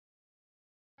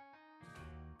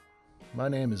My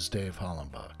name is Dave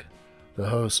Hollenbach, the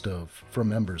host of From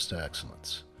Members to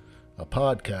Excellence, a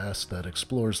podcast that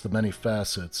explores the many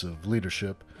facets of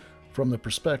leadership from the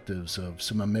perspectives of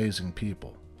some amazing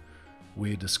people.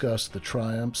 We discuss the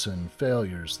triumphs and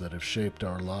failures that have shaped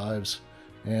our lives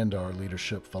and our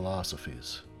leadership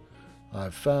philosophies.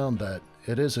 I've found that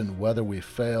it isn't whether we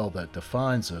fail that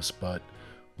defines us, but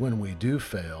when we do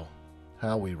fail,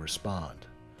 how we respond.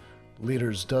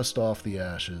 Leaders dust off the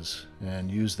ashes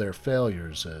and use their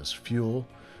failures as fuel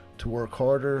to work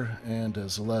harder and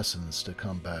as lessons to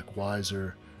come back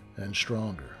wiser and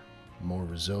stronger, more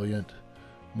resilient,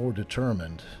 more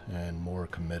determined, and more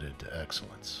committed to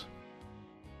excellence.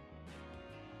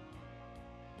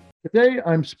 Today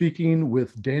I'm speaking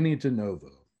with Dani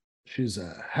DeNovo. She's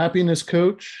a happiness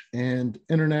coach and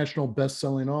international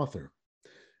best-selling author.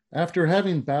 After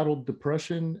having battled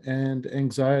depression and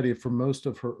anxiety for most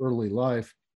of her early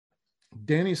life,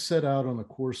 Dani set out on a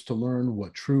course to learn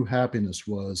what true happiness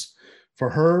was for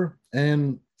her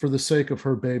and for the sake of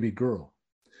her baby girl.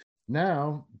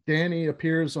 Now, Dani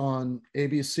appears on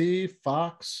ABC,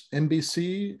 Fox,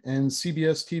 NBC, and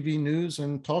CBS TV news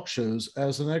and talk shows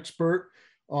as an expert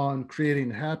on creating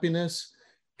happiness,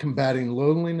 combating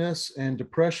loneliness and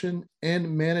depression, and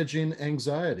managing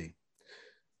anxiety.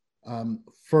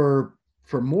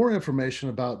 For more information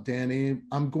about Dani,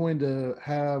 I'm going to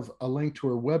have a link to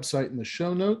her website in the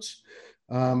show notes.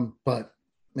 But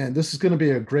man, this is going to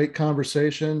be a great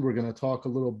conversation. We're going to talk a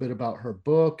little bit about her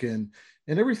book and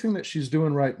everything that she's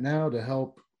doing right now to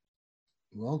help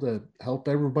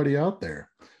everybody out there.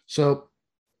 So,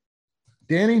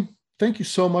 Dani, thank you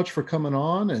so much for coming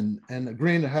on and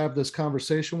agreeing to have this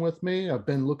conversation with me. I've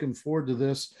been looking forward to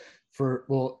this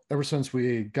ever since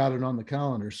we got it on the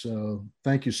calendar. So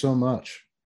thank you so much.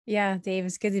 Yeah, Dave,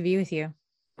 it's good to be with you.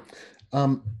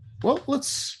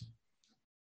 Let's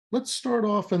start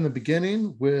off in the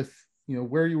beginning with,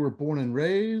 where you were born and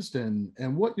raised and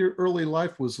what your early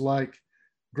life was like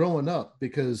growing up,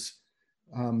 because,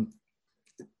 I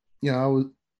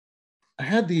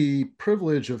had the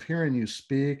privilege of hearing you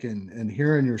speak and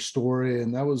hearing your story.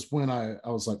 And that was when I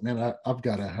was like, man, I've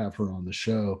got to have her on the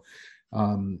show.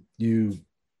 You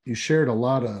shared a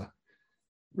lot of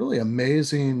really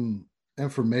amazing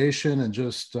information, and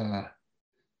just I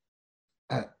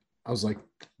was like,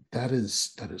 that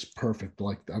is perfect.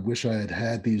 Like, I wish I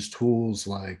had these tools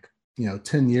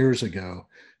 10 years ago.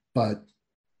 But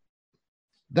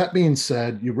that being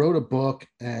said, you wrote a book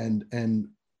and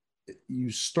you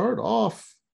start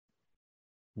off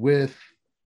with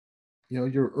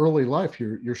your early life,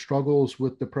 your struggles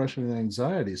with depression and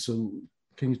anxiety. So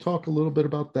can you talk a little bit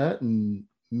about that and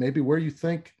maybe where you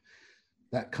think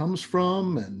that comes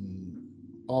from and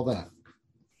all that?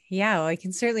 Yeah, well, I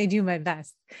can certainly do my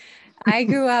best. I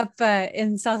grew up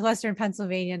in southwestern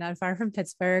Pennsylvania, not far from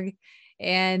Pittsburgh.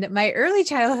 And my early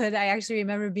childhood, I actually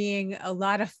remember being a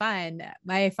lot of fun.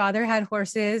 My father had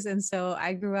horses, and so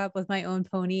I grew up with my own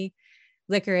pony,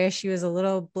 Licorice. She was a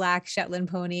little black Shetland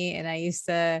pony, and I used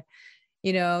to,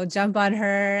 jump on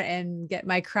her and get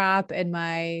my crop and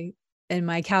my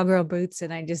cowgirl boots,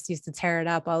 and I just used to tear it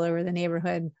up all over the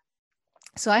neighborhood.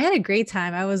 So I had a great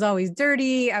time. I was always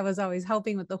dirty. I was always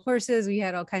helping with the horses. We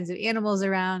had all kinds of animals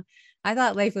around. I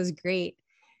thought life was great.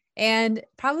 And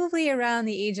probably around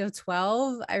the age of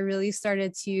 12, I really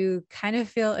started to kind of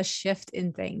feel a shift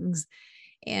in things.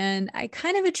 And I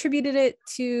kind of attributed it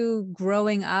to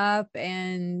growing up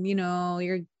and,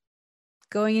 you're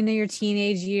going into your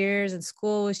teenage years and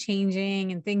school was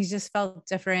changing and things just felt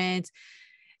different.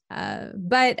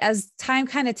 But as time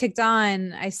kind of ticked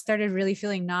on, I started really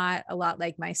feeling not a lot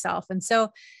like myself. And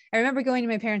so I remember going to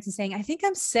my parents and saying, I think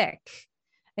I'm sick.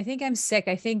 I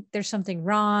think there's something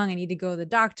wrong. I need to go to the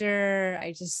doctor.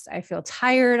 I feel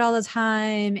tired all the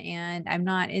time and I'm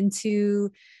not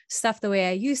into stuff the way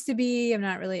I used to be. I'm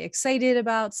not really excited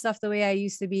about stuff the way I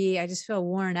used to be. I just feel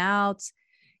worn out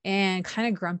and kind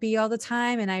of grumpy all the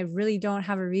time. And I really don't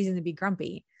have a reason to be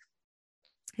grumpy.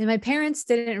 And my parents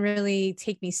didn't really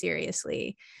take me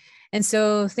seriously. And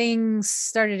so things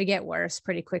started to get worse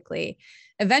pretty quickly.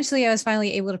 Eventually, I was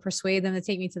finally able to persuade them to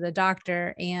take me to the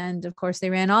doctor. And of course, they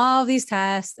ran all these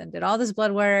tests and did all this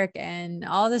blood work and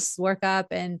all this workup,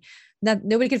 and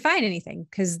nobody could find anything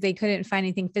because they couldn't find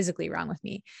anything physically wrong with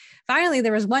me. Finally,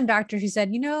 there was one doctor who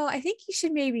said, I think you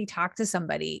should maybe talk to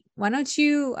somebody. Why don't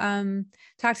you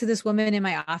talk to this woman in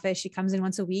my office? She comes in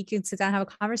once a week and sit down and have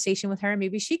a conversation with her.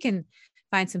 Maybe she can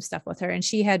find some stuff with her. And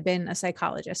she had been a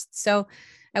psychologist. So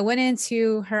I went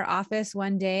into her office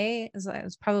one day. I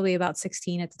was probably about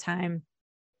 16 at the time.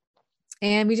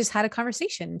 And we just had a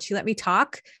conversation. She let me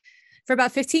talk. for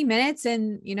about 15 minutes.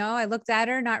 And, I looked at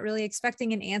her, not really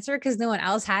expecting an answer because no one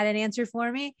else had an answer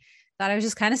for me. Thought I was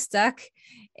just kind of stuck.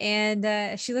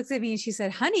 And she looked at me and she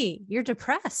said, "Honey, you're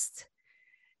depressed."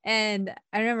 And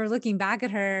I remember looking back at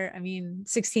her. I mean,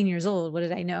 16 years old. What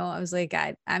did I know? I was like,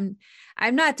 I'm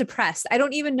not depressed. I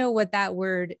don't even know what that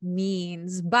word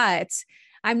means, but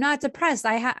I'm not depressed.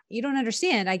 You don't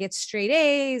understand. I get straight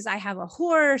A's. I have a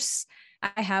horse.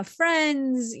 I have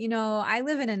friends. I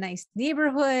live in a nice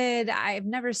neighborhood. I've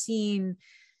never seen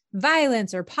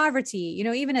violence or poverty.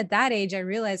 Even at that age, I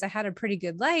realized I had a pretty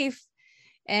good life.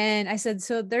 And I said,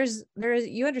 so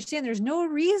you understand, there's no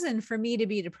reason for me to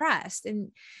be depressed.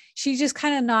 And she just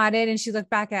kind of nodded and she looked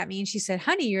back at me and she said,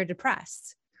 "Honey, you're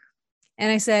depressed."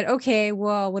 And I said, "Okay,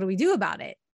 well, what do we do about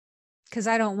it? Because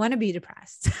I don't want to be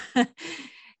depressed."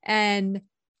 And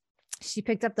she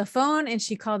picked up the phone and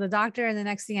she called the doctor. And the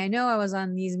next thing I know, I was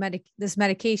on this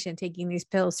medication, taking these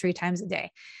pills 3 times a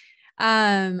day.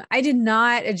 I did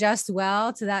not adjust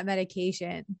well to that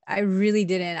medication. I really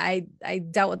didn't. I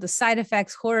dealt with the side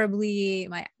effects horribly.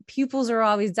 My pupils are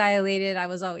always dilated. I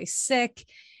was always sick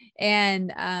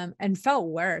and felt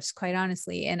worse, quite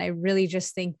honestly. And I really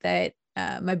just think that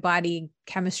my body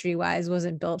chemistry wise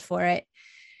wasn't built for it.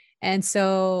 And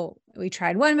so we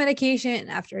tried one medication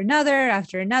after another.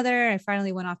 I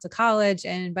finally went off to college.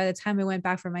 And by the time I went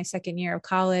back for my second year of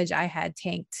college, I had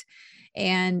tanked.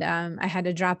 And I had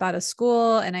to drop out of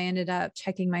school, and I ended up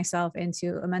checking myself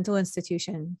into a mental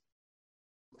institution.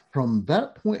 From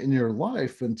that point in your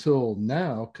life until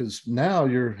now, because now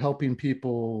you're helping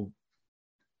people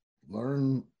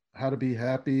learn how to be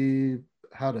happy,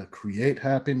 how to create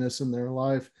happiness in their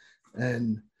life.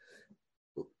 And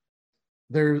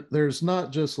there's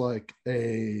not just like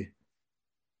a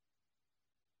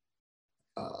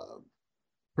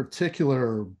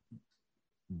particular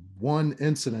one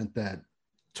incident that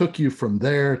took you from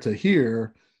there to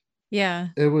here. Yeah.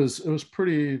 It was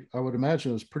pretty, I would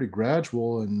imagine it was pretty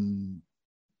gradual. And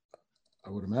I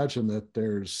would imagine that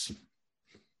there's,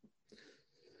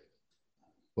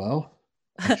 well,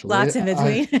 actually, lots in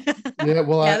between. Yeah,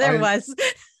 well, yeah, there was.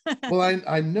 Well,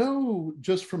 I know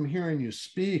just from hearing you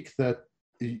speak that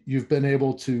you've been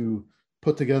able to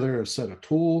put together a set of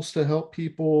tools to help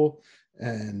people,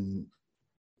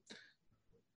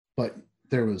 but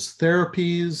there was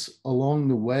therapies along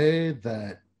the way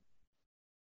that,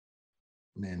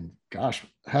 man, gosh,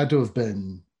 had to have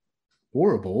been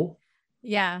horrible.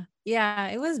 Yeah,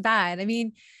 it was bad. I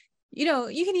mean, you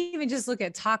can even just look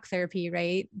at talk therapy,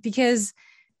 right? Because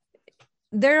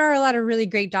there are a lot of really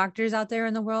great doctors out there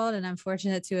in the world, and I'm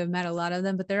fortunate to have met a lot of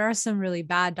them, but there are some really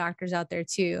bad doctors out there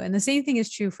too. And the same thing is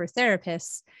true for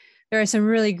therapists. There are some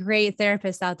really great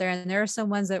therapists out there, and there are some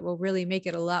ones that will really make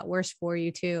it a lot worse for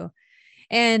you too.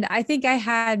 And I think I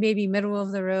had maybe middle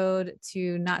of the road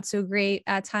to not so great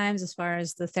at times as far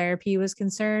as the therapy was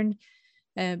concerned,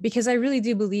 because I really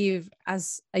do believe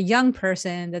as a young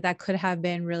person that could have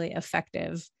been really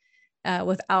effective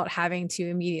without having to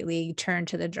immediately turn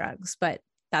to the drugs. But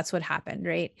that's what happened,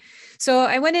 right? So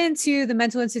I went into the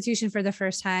mental institution for the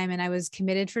first time, and I was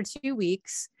committed for 2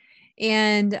 weeks.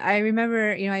 And I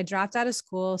remember, I dropped out of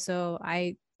school. So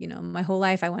my whole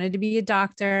life I wanted to be a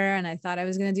doctor, and I thought I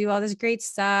was going to do all this great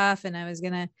stuff. And I was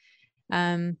going to,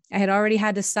 I had already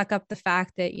had to suck up the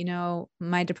fact that,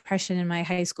 my depression in my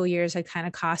high school years had kind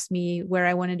of cost me where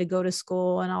I wanted to go to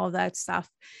school and all of that stuff.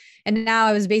 And now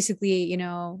I was basically,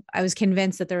 I was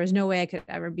convinced that there was no way I could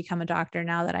ever become a doctor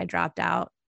now that I dropped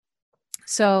out.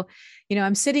 So,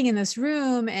 I'm sitting in this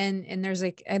room, and there's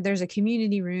a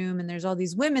community room, and there's all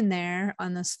these women there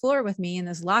on this floor with me in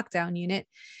this lockdown unit.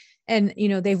 And,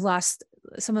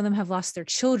 some of them have lost their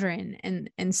children,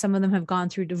 and some of them have gone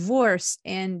through divorce,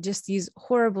 and just these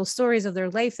horrible stories of their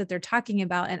life that they're talking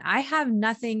about. And I have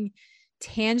nothing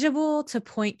tangible to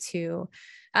point to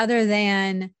other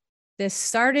than this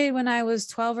started when I was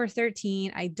 12 or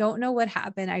 13. I don't know what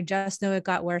happened. I just know it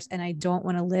got worse, and I don't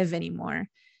want to live anymore.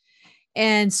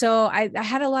 And so I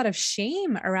had a lot of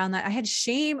shame around that. I had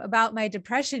shame about my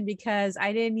depression because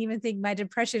I didn't even think my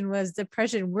depression was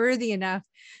depression worthy enough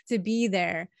to be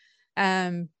there.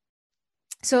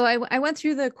 So I went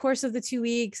through the course of the 2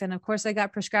 weeks, and of course I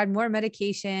got prescribed more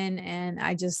medication, and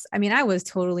I was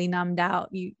totally numbed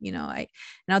out. And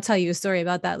I'll tell you a story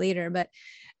about that later, but,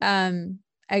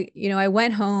 I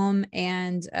went home,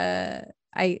 and,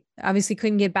 I obviously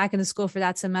couldn't get back into school for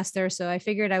that semester. So I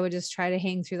figured I would just try to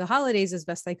hang through the holidays as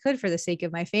best I could for the sake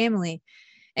of my family.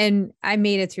 And I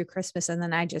made it through Christmas, and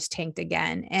then I just tanked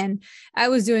again. And I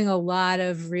was doing a lot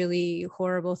of really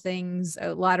horrible things,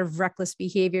 a lot of reckless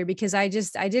behavior, because I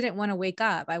didn't want to wake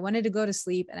up. I wanted to go to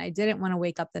sleep, and I didn't want to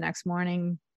wake up the next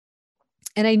morning.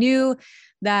 And I knew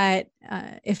that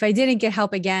if I didn't get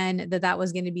help again, that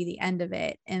was going to be the end of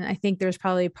it. And I think there's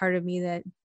probably a part of me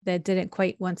that didn't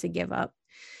quite want to give up.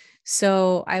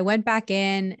 So I went back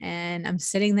in and I'm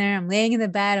sitting there, I'm laying in the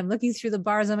bed, I'm looking through the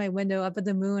bars on my window up at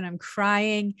the moon, I'm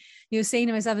crying, saying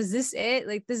to myself, is this it?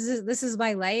 Like, this is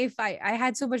my life. I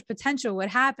had so much potential. What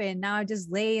happened? Now I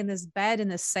just lay in this bed in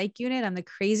the psych unit. I'm the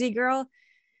crazy girl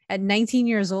at 19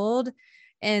 years old.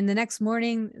 And the next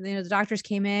morning, the doctors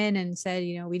came in and said,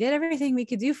 we did everything we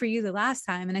could do for you the last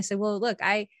time. And I said, well, look,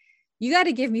 you got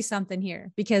to give me something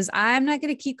here, because I'm not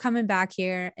going to keep coming back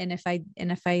here. And if I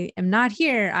am not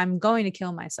here, I'm going to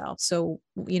kill myself. So,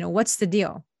 what's the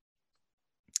deal?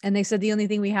 And they said, the only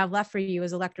thing we have left for you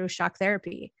is electroshock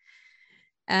therapy.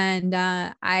 And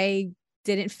I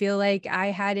didn't feel like I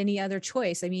had any other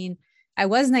choice. I mean, I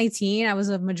was 19. I was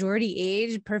of majority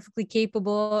age, perfectly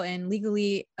capable and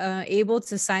legally able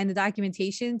to sign the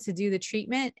documentation to do the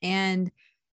treatment. And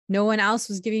no one else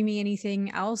was giving me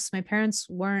anything else. My parents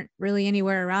weren't really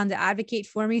anywhere around to advocate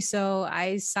for me. So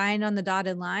I signed on the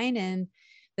dotted line. And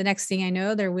the next thing I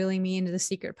know, they're wheeling me into the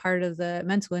secret part of the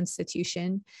mental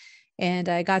institution. And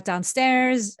I got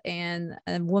downstairs, and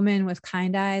a woman with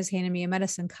kind eyes handed me a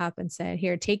medicine cup and said,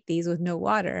 here, take these with no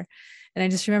water. And I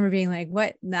just remember being like,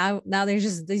 what? Now there's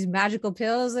just these magical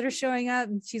pills that are showing up.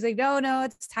 And she's like, no,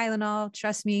 it's Tylenol.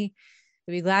 Trust me.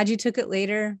 I'll be glad you took it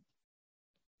later.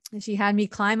 And she had me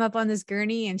climb up on this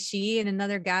gurney, and she and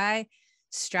another guy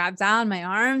strapped down my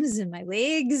arms and my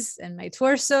legs and my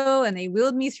torso. And they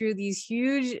wheeled me through these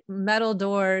huge metal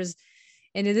doors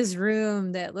into this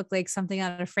room that looked like something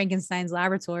out of Frankenstein's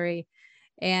laboratory.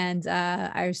 And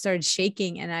I started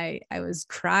shaking, and I was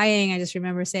crying. I just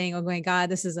remember saying, oh my God,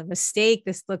 this is a mistake.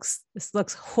 This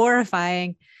looks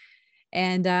horrifying.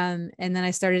 And then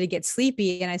I started to get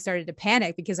sleepy, and I started to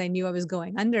panic because I knew I was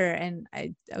going under. And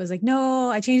I was like, no,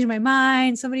 I changed my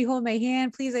mind. Somebody hold my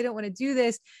hand, please. I don't want to do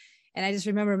this. And I just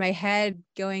remember my head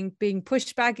being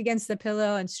pushed back against the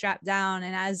pillow and strapped down.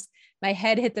 And as my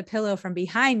head hit the pillow from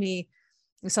behind me,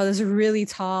 I saw this really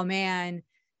tall man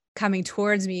coming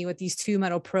towards me with these two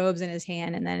metal probes in his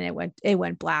hand. And then it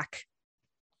went black.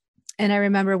 And I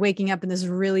remember waking up in this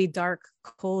really dark,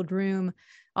 cold room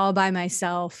all by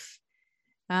myself,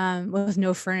 with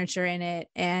no furniture in it,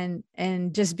 and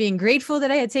just being grateful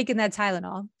that I had taken that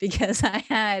Tylenol, because I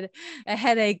had a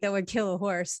headache that would kill a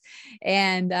horse,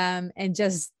 and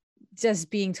just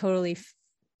being totally,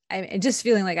 just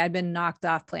feeling like I'd been knocked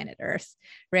off planet Earth,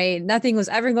 right? Nothing was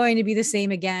ever going to be the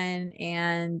same again,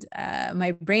 and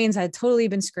my brains had totally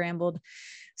been scrambled.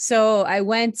 So I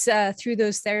went through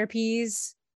those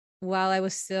therapies while I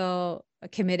was still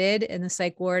committed in the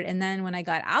psych ward. And then when I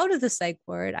got out of the psych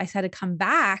ward, I had to come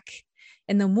back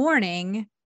in the morning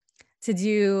to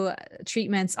do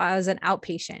treatments as an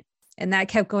outpatient. And that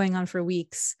kept going on for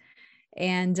weeks.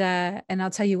 And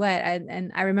I'll tell you what,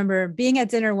 I remember being at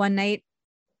dinner one night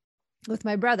with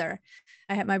my brother.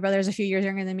 My brother's a few years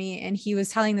younger than me. And he was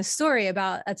telling the story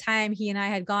about a time he and I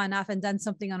had gone off and done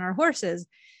something on our horses.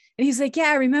 And he's like,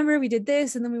 yeah, I remember we did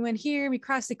this. And then we went here, we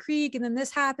crossed the creek, and then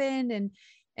this happened. And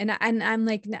I'm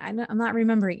like, I'm not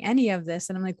remembering any of this.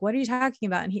 And I'm like, what are you talking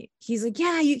about? And he's like,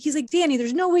 yeah, he's like, Danny,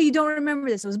 there's no way you don't remember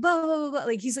this. It was blah, blah, blah, blah.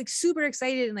 Like, he's like super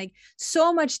excited and like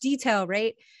so much detail.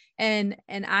 Right. And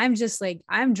I'm just like,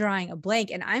 I'm drawing a blank,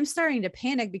 and I'm starting to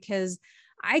panic because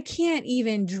I can't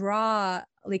even draw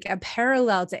like a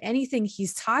parallel to anything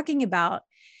he's talking about.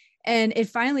 And it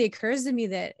finally occurs to me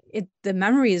that the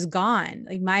memory is gone.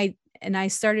 And I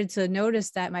started to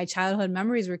notice that my childhood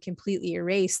memories were completely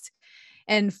erased.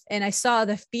 And I saw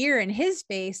the fear in his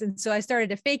face. And so I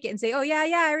started to fake it and say, oh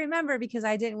yeah, I remember, because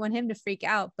I didn't want him to freak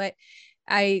out. But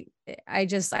I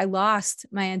lost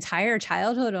my entire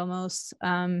childhood almost.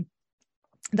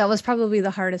 That was probably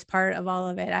the hardest part of all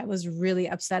of it. I was really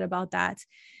upset about that.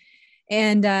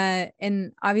 And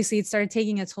obviously it started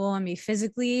taking a toll on me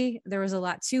physically. There was a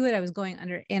lot to it. I was going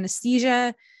under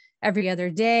anesthesia every other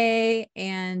day,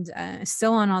 and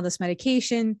still on all this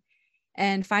medication.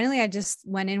 And finally I just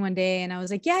went in one day and I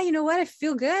was like, yeah, you know what? I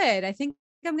feel good. I think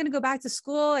I'm going to go back to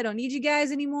school. I don't need you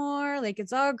guys anymore. Like,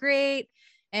 it's all great.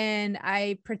 And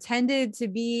I pretended to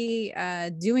be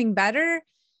doing better,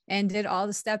 and did all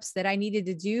the steps that I needed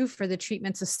to do for the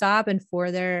treatment to stop, and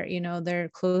for their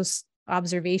close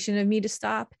observation of me to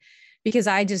stop, because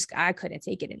I couldn't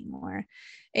take it anymore.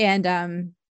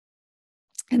 And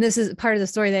this is part of the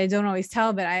story that I don't always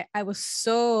tell, but I was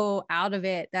so out of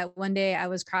it that one day I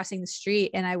was crossing the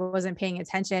street and I wasn't paying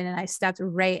attention, and I stepped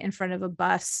right in front of a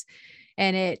bus,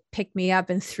 and it picked me up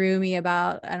and threw me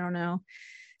about, I don't know,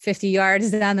 50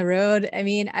 yards down the road. I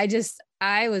mean, I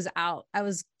was out. I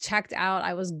was checked out.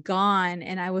 I was gone.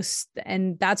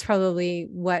 And that's probably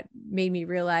what made me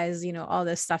realize, all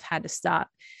this stuff had to stop.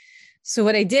 So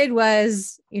what I did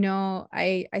was,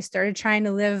 I started trying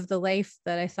to live the life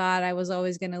that I thought I was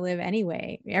always going to live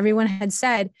anyway. Everyone had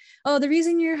said, oh, the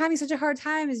reason you're having such a hard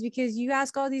time is because you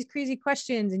ask all these crazy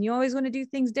questions and you always want to do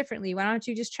things differently. Why don't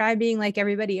you just try being like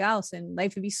everybody else and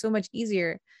life would be so much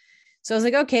easier? So I was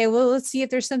like, okay, well, let's see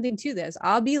if there's something to this.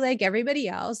 I'll be like everybody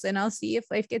else and I'll see if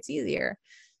life gets easier.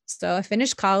 So I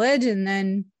finished college and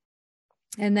then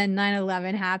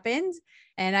 9/11 happened.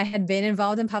 And I had been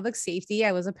involved in public safety.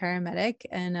 I was a paramedic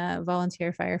and a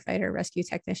volunteer firefighter, rescue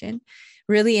technician,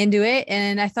 really into it.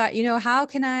 And I thought, how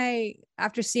can I,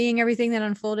 after seeing everything that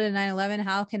unfolded in 9/11,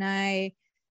 how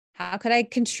could I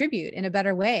contribute in a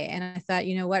better way? And I thought,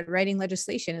 what, writing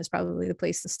legislation is probably the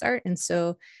place to start. And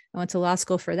so I went to law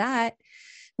school for that.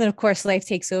 Then of course life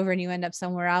takes over and you end up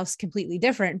somewhere else completely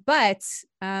different. But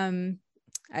I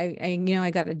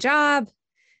got a job.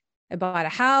 I bought a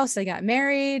house, I got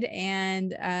married,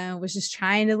 and was just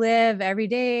trying to live every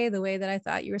day the way that I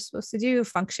thought you were supposed to do,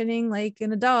 functioning like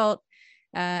an adult.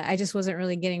 I just wasn't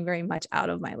really getting very much out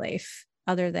of my life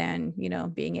other than,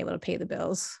 being able to pay the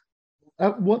bills.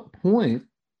 At what point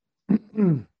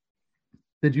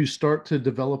did you start to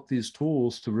develop these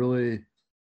tools to really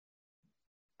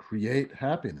create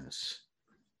happiness?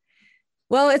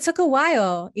 Well, it took a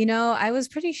while. I was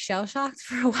pretty shell shocked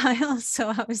for a while. So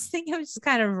I was thinking I was just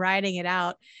kind of riding it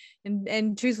out.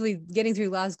 And truthfully, getting through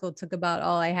law school took about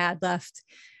all I had left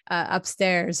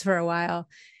upstairs for a while.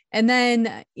 And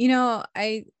then,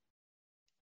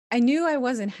 I knew I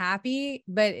wasn't happy,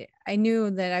 but I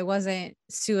knew that I wasn't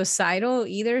suicidal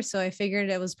either. So I figured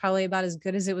it was probably about as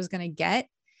good as it was going to get.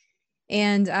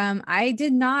 And I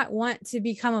did not want to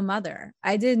become a mother.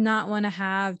 I did not want to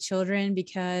have children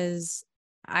because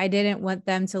I didn't want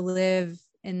them to live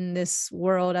in this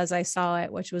world as I saw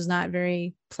it, which was not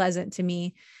very pleasant to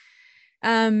me.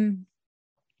 And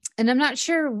I'm not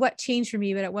sure what changed for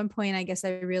me, but at one point, I guess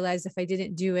I realized if I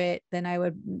didn't do it, then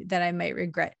I might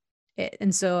regret it.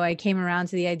 And so I came around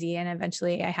to the idea and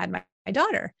eventually I had my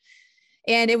daughter.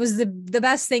 And it was the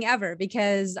best thing ever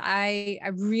because I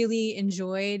really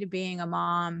enjoyed being a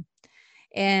mom.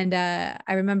 And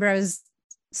I remember I was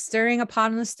stirring a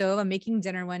pot on the stove. I'm making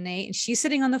dinner one night and she's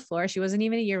sitting on the floor. She wasn't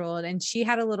even a year old. And she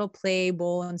had a little play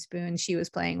bowl and spoon she was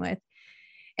playing with.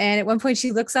 And at one point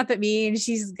she looks up at me and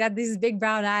she's got these big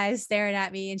brown eyes staring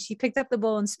at me. And she picked up the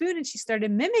bowl and spoon and she started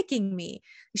mimicking me.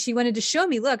 She wanted to show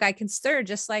me, look, I can stir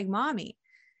just like mommy.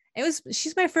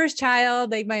 She's my first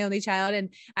child, like my only child.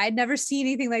 And I'd never seen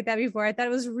anything like that before. I thought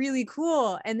it was really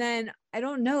cool. And then I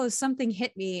don't know, something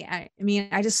hit me. I mean,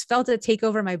 I just felt it take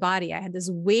over my body. I had this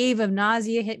wave of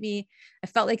nausea hit me. I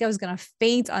felt like I was going to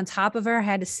faint on top of her. I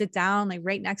had to sit down like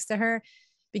right next to her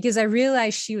because I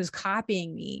realized she was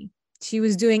copying me. She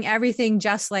was doing everything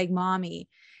just like mommy.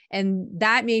 And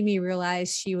that made me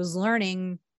realize she was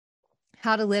learning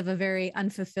how to live a very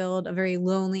unfulfilled, a very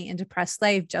lonely and depressed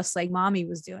life, just like mommy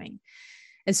was doing.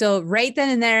 And so right then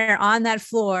and there on that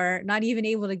floor, not even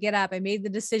able to get up, I made the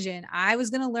decision. I was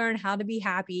going to learn how to be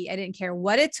happy. I didn't care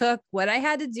what it took, what I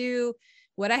had to do,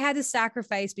 what I had to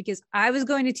sacrifice, because I was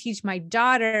going to teach my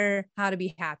daughter how to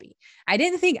be happy. I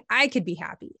didn't think I could be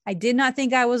happy. I did not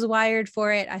think I was wired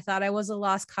for it. I thought I was a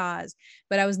lost cause,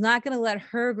 but I was not going to let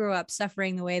her grow up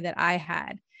suffering the way that I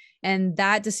had. And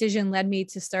that decision led me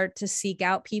to start to seek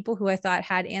out people who I thought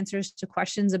had answers to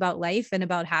questions about life and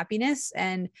about happiness.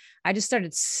 And I just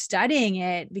started studying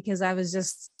it because I was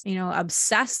just,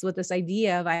 obsessed with this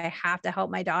idea of I have to help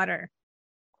my daughter.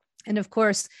 And of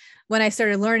course, when I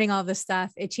started learning all this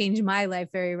stuff, it changed my life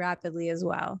very rapidly as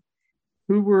well.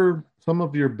 Who were some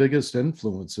of your biggest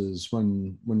influences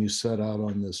when you set out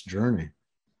on this journey?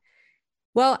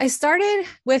 Well, I started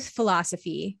with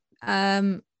philosophy.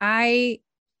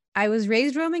 I was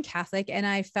raised Roman Catholic and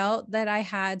I felt that I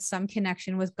had some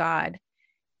connection with God.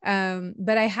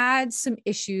 But I had some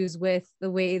issues with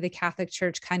the way the Catholic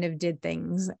Church kind of did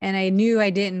things. And I knew I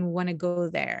didn't want to go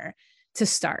there to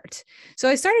start. So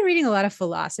I started reading a lot of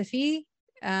philosophy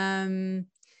and,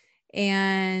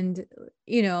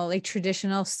 like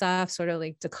traditional stuff, sort of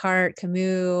like Descartes,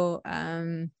 Camus.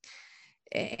 And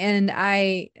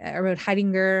I wrote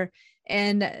Heidegger.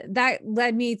 And that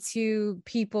led me to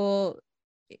people.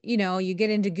 You get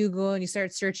into Google and you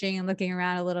start searching and looking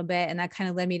around a little bit. And that kind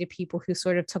of led me to people who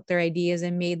sort of took their ideas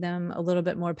and made them a little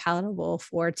bit more palatable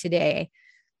for today.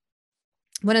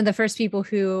 one of the first people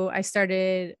who I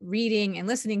started reading and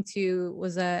listening to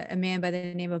was a man by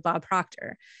the name of Bob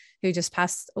Proctor, who just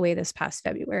passed away this past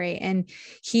February. And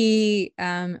he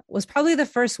was probably the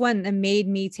first one that made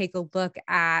me take a look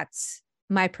at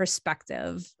my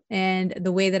perspective and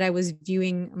the way that I was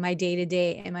viewing my day to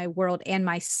day and my world and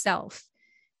myself.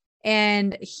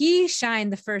 And he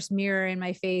shined the first mirror in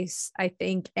my face, I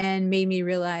think, and made me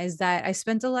realize that I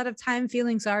spent a lot of time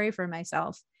feeling sorry for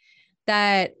myself.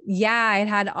 That, yeah, I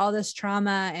had all this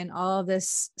trauma and all of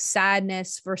this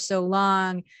sadness for so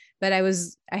long, but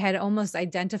I had almost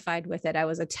identified with it. I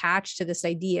was attached to this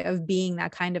idea of being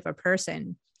that kind of a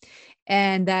person.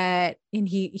 And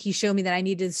he showed me that I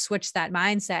needed to switch that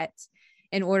mindset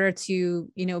in order to,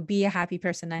 be a happy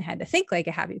person. I had to think like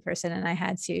a happy person, and I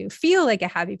had to feel like a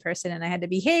happy person, and I had to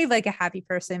behave like a happy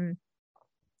person.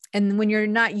 And when you're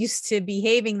not used to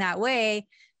behaving that way,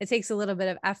 it takes a little bit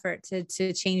of effort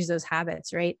to change those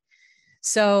habits. Right.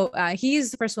 So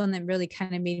he's the first one that really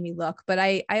kind of made me look, but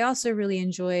I also really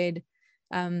enjoyed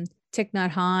Thich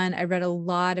Nhat Hanh. I read a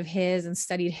lot of his and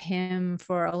studied him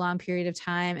for a long period of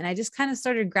time. And I just kind of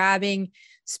started grabbing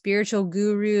spiritual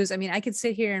gurus. I mean, I could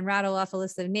sit here and rattle off a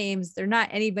list of names. They're not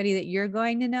anybody that you're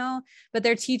going to know, but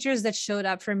they're teachers that showed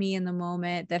up for me in the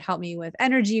moment, that helped me with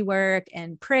energy work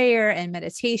and prayer and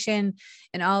meditation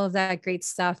and all of that great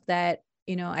stuff that,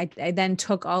 I then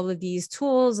took all of these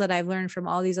tools that I've learned from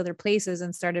all these other places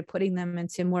and started putting them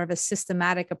into more of a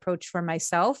systematic approach for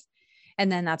myself.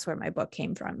 And then that's where my book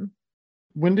came from.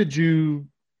 When did you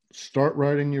start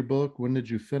writing your book? When did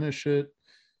you finish it?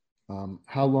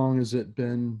 How long has it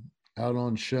been out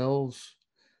on shelves?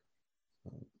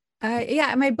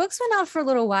 Yeah, my book's been out for a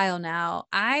little while now.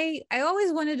 I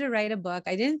always wanted to write a book.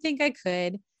 I didn't think I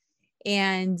could.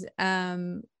 And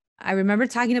I remember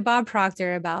talking to Bob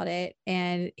Proctor about it.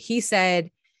 And he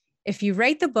said, if you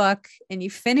write the book and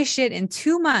you finish it in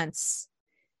 2 months,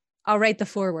 I'll write the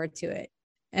foreword to it.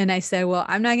 And I said, well,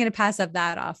 I'm not going to pass up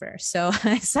that offer. So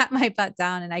I sat my butt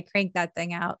down and I cranked that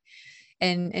thing out.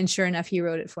 And sure enough, he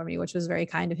wrote it for me, which was very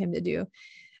kind of him to do.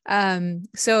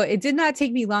 So it did not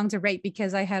take me long to write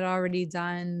because I had already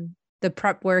done the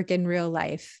prep work in real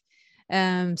life.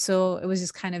 So it was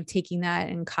just kind of taking that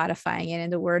and codifying it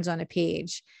into words on a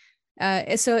page.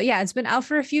 So yeah, it's been out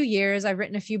for a few years. I've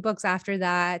written a few books after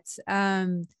that.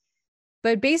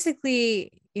 But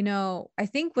basically, I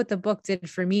think what the book did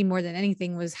for me more than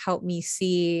anything was help me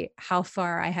see how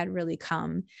far I had really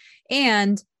come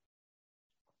and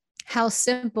how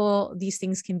simple these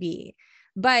things can be.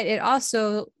 But it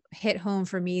also hit home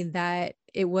for me that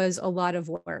it was a lot of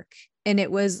work, and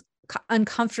it was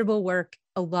uncomfortable work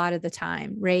a lot of the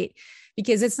time, right?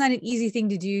 Because it's not an easy thing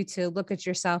to do, to look at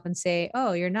yourself and say,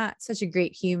 oh, you're not such a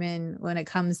great human when it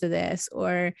comes to this,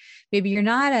 or maybe you're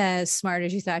not as smart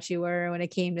as you thought you were when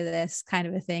it came to this kind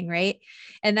of a thing, right?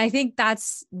 And I think that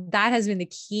has been the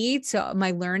key to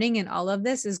my learning in all of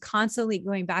this, is constantly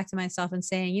going back to myself and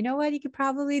saying, you know what, you could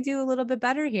probably do a little bit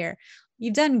better here.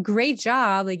 You've done a great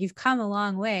job. Like, you've come a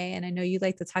long way. And I know you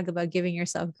like to talk about giving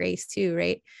yourself grace too,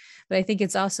 right? But I think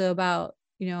it's also about,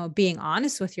 being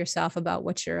honest with yourself about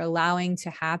what you're allowing to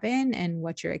happen and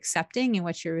what you're accepting and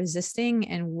what you're resisting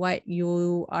and what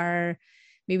you are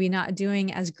maybe not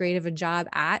doing as great of a job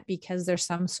at because there's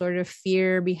some sort of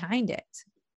fear behind it.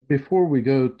 Before we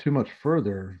go too much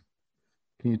further,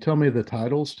 can you tell me the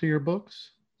titles to your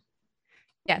books?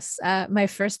 Yes. My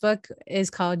first book is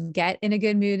called Get in a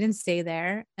Good Mood and Stay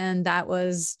There. And that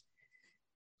was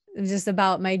just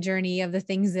about my journey of the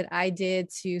things that I did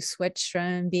to switch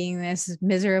from being this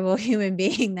miserable human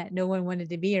being that no one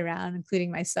wanted to be around,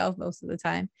 including myself most of the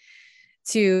time,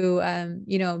 to,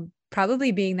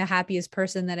 probably being the happiest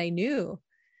person that I knew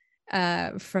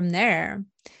from there.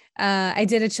 I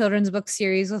did a children's book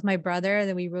series with my brother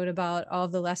that we wrote about all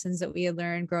of the lessons that we had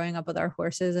learned growing up with our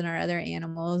horses and our other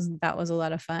animals. That was a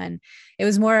lot of fun. It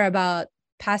was more about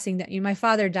passing that. My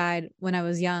father died when I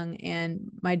was young, and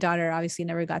my daughter obviously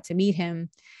never got to meet him,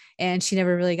 and she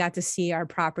never really got to see our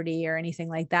property or anything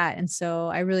like that. And so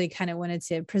I really kind of wanted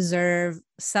to preserve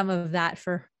some of that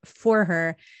for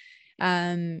her.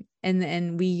 And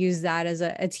we use that as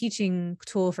a teaching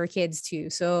tool for kids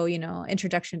too. So,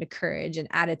 introduction to courage and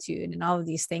attitude and all of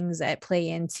these things that play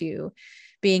into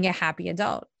being a happy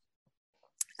adult.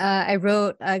 I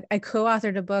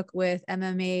co-authored a book with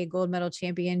MMA gold medal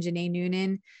champion Janae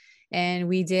Noonan, and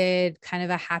we did kind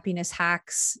of a happiness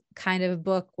hacks kind of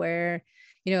book where,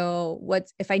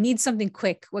 what if I need something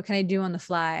quick, what can I do on the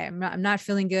fly? I'm not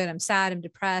feeling good. I'm sad, I'm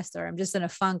depressed, or I'm just in a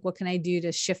funk. What can I do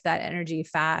to shift that energy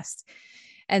fast?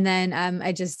 And then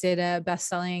I just did a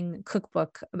best-selling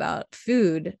cookbook about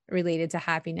food related to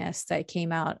happiness that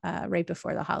came out right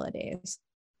before the holidays.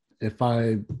 if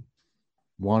I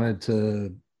wanted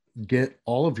to get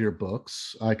all of your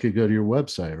books, I could go to your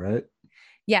website, right?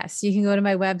 Yes, you can go to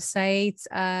my website,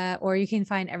 or you can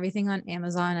find everything on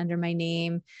Amazon under my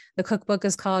name. The cookbook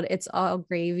is called It's All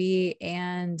Gravy,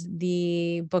 and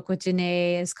the book with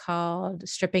Janae is called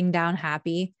Stripping Down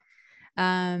Happy.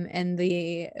 And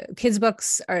the kids'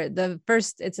 books are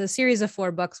it's a series of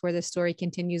 4 books where the story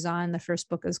continues on. The first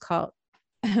book is called,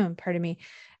 pardon me,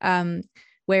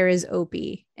 Where is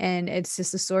Opie? And it's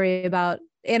just a story about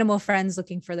animal friends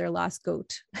looking for their lost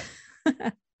goat.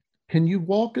 Can you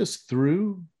walk us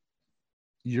through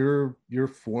your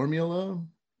formula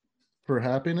for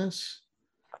happiness?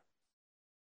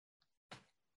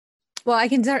 Well, I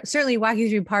can certainly walk you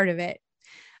through part of it.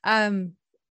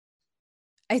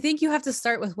 I think you have to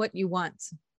start with what you want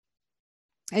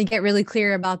and get really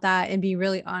clear about that and be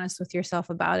really honest with yourself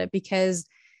about it, because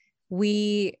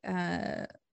we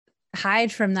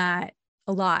hide from that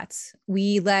a lot.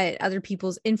 We let other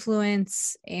people's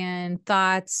influence and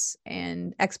thoughts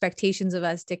and expectations of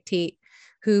us dictate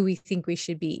who we think we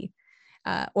should be,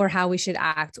 or how we should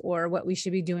act, or what we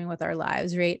should be doing with our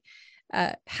lives, right?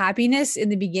 Happiness in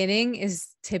the beginning is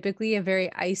typically a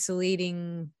very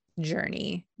isolating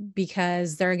journey,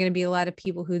 because there are going to be a lot of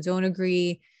people who don't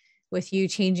agree with you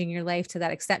changing your life to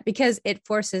that extent, because it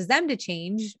forces them to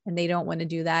change and they don't want to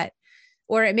do that.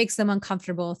 Or it makes them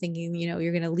uncomfortable thinking,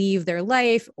 you're going to leave their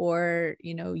life, or,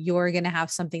 you're going to have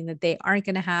something that they aren't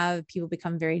going to have. People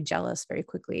become very jealous very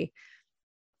quickly,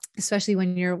 especially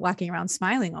when you're walking around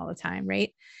smiling all the time,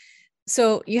 right?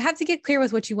 So you have to get clear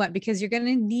with what you want, because you're going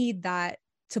to need that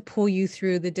to pull you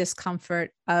through the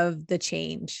discomfort of the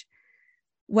change.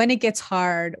 When it gets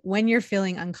hard, when you're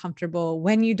feeling uncomfortable,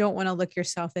 when you don't want to look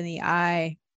yourself in the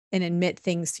eye and admit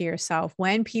things to yourself,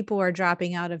 when people are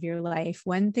dropping out of your life,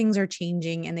 when things are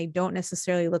changing and they don't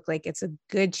necessarily look like it's a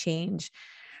good change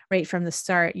right from the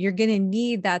start, you're going to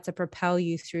need that to propel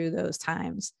you through those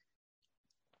times.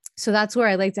 So that's where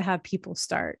I like to have people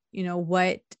start.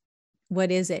 What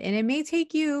is it? And it may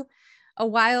take you a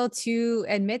while to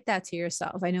admit that to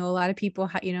yourself. I know a lot of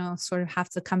people, sort of have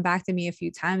to come back to me a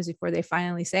few times before they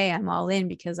finally say, I'm all in,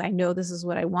 because I know this is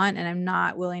what I want and I'm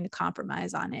not willing to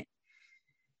compromise on it.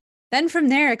 Then from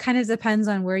there, it kind of depends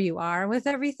on where you are with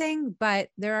everything, but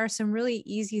there are some really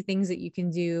easy things that you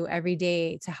can do every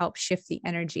day to help shift the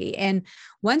energy. And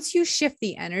once you shift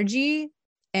the energy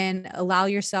and allow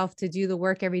yourself to do the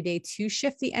work every day to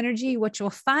shift the energy, what you'll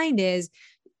find is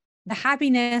the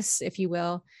happiness, if you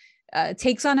will,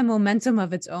 takes on a momentum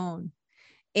of its own.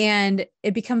 And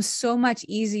it becomes so much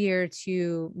easier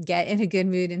to get in a good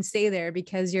mood and stay there,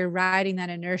 because you're riding that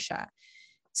inertia.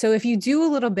 So if you do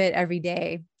a little bit every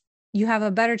day, you have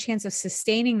a better chance of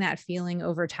sustaining that feeling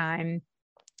over time,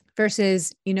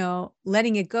 versus,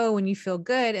 letting it go when you feel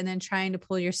good and then trying to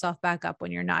pull yourself back up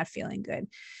when you're not feeling good.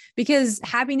 Because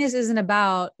happiness isn't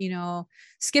about,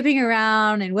 skipping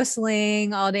around and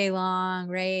whistling all day long,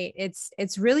 right?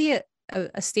 It's really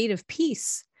a state of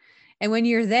peace. And when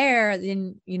you're there,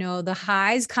 then, the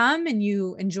highs come and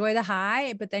you enjoy the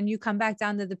high, but then you come back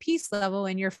down to the peace level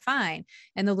and you're fine.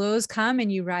 And the lows come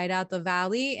and you ride out the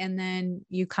valley, and then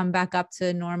you come back up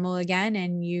to normal again,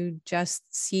 and you just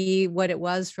see what it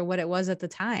was for what it was at the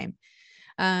time.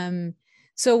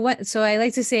 So I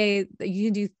like to say that you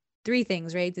can do 3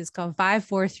 things, right? It's called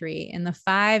 5-4-3. And the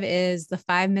 5 is the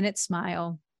 5-minute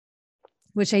smile,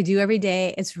 which I do every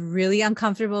day. It's really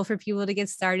uncomfortable for people to get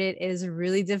started. It is a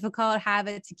really difficult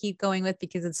habit to keep going with,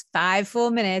 because it's 5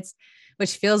 full minutes,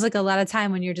 which feels like a lot of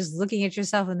time when you're just looking at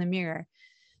yourself in the mirror.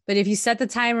 But if you set the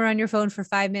timer on your phone for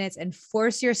 5 minutes and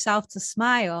force yourself to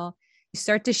smile, you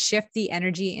start to shift the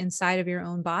energy inside of your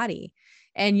own body,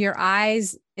 and your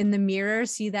eyes in the mirror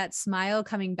see that smile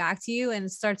coming back to you, and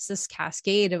it starts this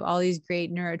cascade of all these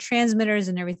great neurotransmitters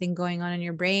and everything going on in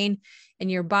your brain, and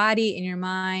your body and your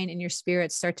mind and your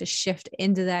spirit start to shift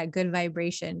into that good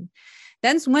vibration.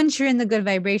 Then once you're in the good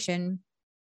vibration,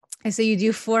 I say you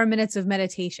do 4 minutes of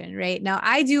meditation, right? Now,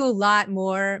 I do a lot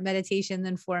more meditation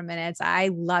than 4 minutes. I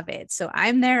love it. So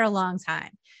I'm there a long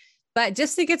time. But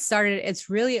just to get started, it's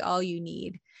really all you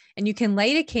need. And you can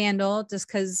light a candle, just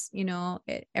because,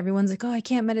 everyone's like, oh, I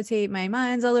can't meditate. My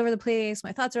mind's all over the place.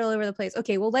 My thoughts are all over the place.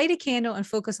 Okay, well, light a candle and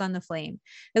focus on the flame.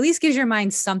 At least gives your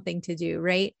mind something to do,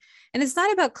 right? And it's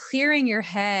not about clearing your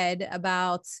head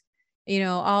about,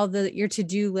 all your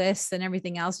to-do lists and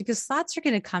everything else, because thoughts are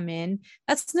going to come in.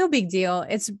 That's no big deal.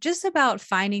 It's just about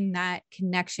finding that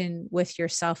connection with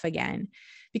yourself again.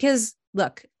 Because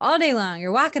look, all day long,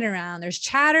 you're walking around, there's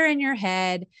chatter in your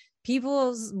head,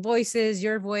 people's voices,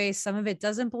 your voice, some of it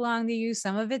doesn't belong to you,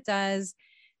 some of it does.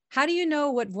 how do you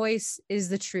know what voice is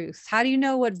the truth? How do you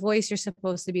know what voice you're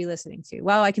supposed to be listening to?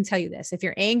 Well, I can tell you this. If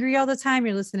you're angry all the time,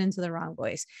 you're listening to the wrong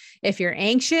voice. If you're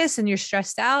anxious and you're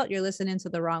stressed out, you're listening to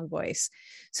the wrong voice.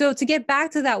 So to get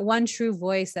back to that one true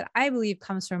voice that I believe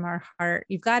comes from our heart,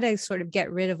 you've got to sort of get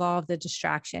rid of all of the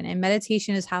distraction. And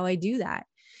meditation is how I do that.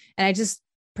 And I just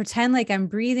pretend like I'm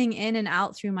breathing in and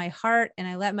out through my heart, and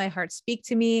I let my heart speak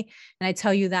to me. And I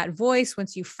tell you that voice,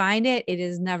 once you find it, it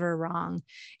is never wrong.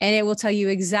 And it will tell you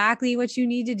exactly what you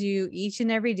need to do each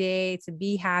and every day to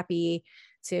be happy,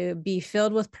 to be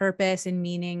filled with purpose and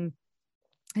meaning,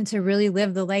 and to really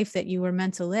live the life that you were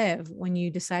meant to live when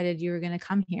you decided you were going to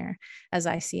come here, as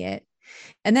I see it.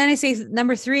 And then I say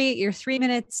number 3, your 3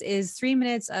 minutes is 3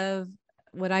 minutes of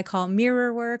what I call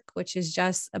mirror work, which is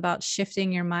just about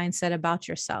shifting your mindset about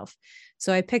yourself.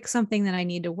 So I pick something that I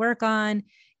need to work on,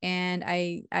 and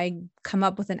I come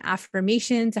up with an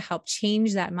affirmation to help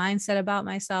change that mindset about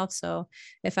myself. So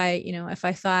if I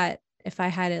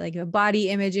had like a body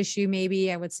image issue, maybe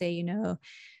I would say,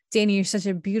 Danny, you're such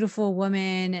a beautiful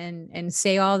woman, and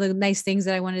say all the nice things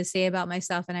that I wanted to say about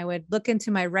myself. And I would look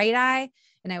into my right eye,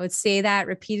 and I would say that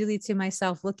repeatedly to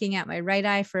myself, looking at my right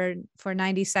eye for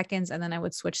 90 seconds. And then I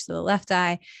would switch to the left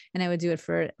eye, and I would do it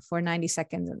for 90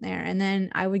 seconds in there. And then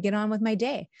I would get on with my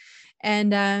day.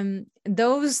 And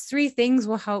those 3 things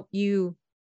will help you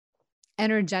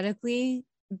energetically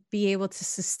be able to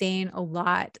sustain a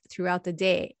lot throughout the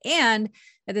day, and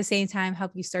at the same time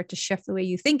help you start to shift the way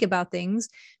you think about things,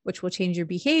 which will change your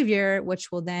behavior,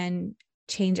 which will then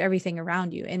change everything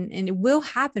around you. And it will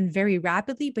happen very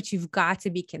rapidly, but you've got to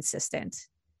be consistent.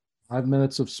 5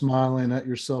 minutes of smiling at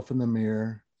yourself in the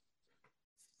mirror,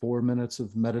 4 minutes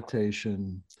of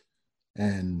meditation,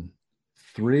 and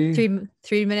three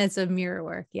minutes of mirror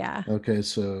work. Yeah. Okay.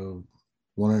 So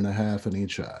 1.5 in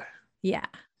each eye. Yeah.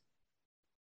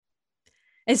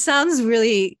 It sounds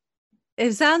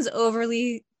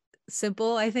overly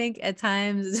simple, I think, at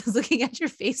times, just looking at your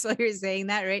face while you're saying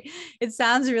that, right? It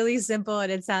sounds really simple,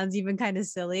 and it sounds even kind of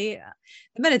silly.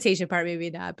 The meditation part,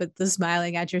 maybe not, but the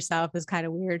smiling at yourself is kind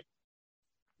of weird.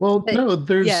 Well, but, no,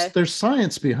 there's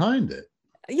science behind it.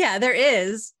 Yeah, there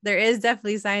is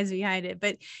definitely science behind it.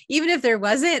 But even if there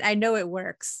wasn't, I know it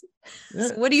works. Yeah.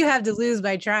 So what do you have to lose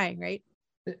by trying, right?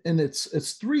 And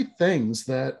it's 3 things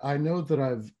that I know that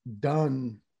I've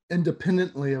done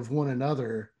independently of one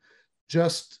another.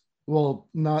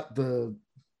 Not the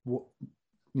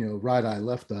right eye,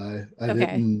 left eye. I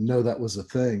didn't know that was a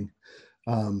thing.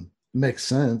 Makes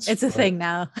sense. It's a thing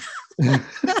now.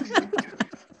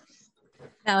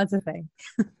 Now it's a thing.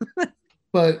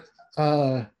 But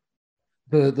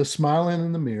the smiling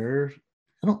in the mirror,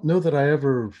 I don't know that I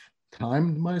ever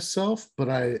timed myself, but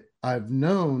I've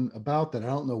known about that. I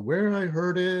don't know where I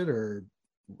heard it or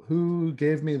who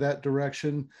gave me that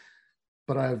direction,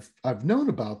 but I've known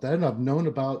about that, and I've known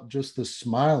about just the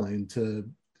smiling to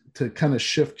kind of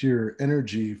shift your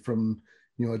energy from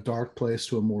a dark place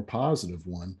to a more positive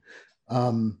one.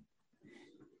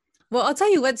 Well, I'll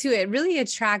tell you what, too, it really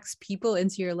attracts people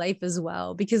into your life as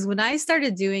well, because when I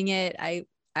started doing it, I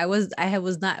was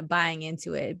not buying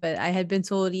into it, but I had been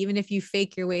told, even if you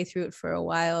fake your way through it for a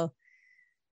while,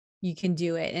 you can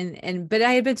do it. But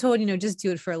I had been told, just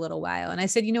do it for a little while. And I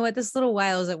said, you know what, this little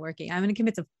while isn't working. I'm going to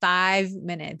commit to 5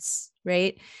 minutes,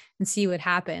 right? And see what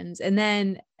happens. And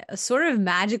then sort of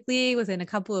magically within a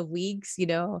couple of weeks,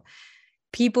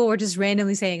 people were just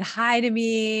randomly saying hi to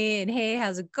me and, hey,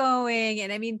 how's it going?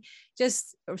 And I mean,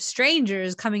 just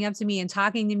strangers coming up to me and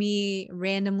talking to me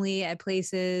randomly at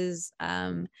places.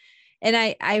 And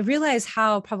I realized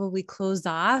how probably closed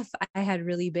off I had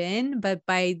really been, but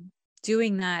by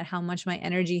doing that, how much my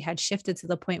energy had shifted to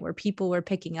the point where people were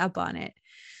picking up on it.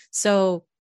 So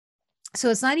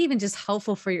it's not even just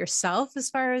helpful for yourself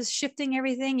as far as shifting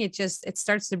everything. It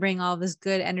starts to bring all this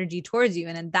good energy towards you.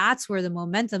 And then that's where the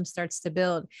momentum starts to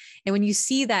build. And when you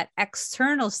see that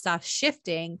external stuff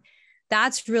shifting,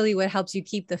 that's really what helps you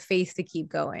keep the faith to keep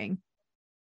going.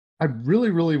 I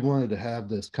really, really wanted to have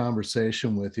this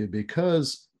conversation with you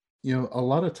because, a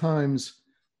lot of times,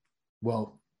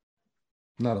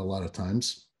 not a lot of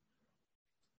times,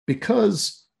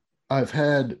 because I've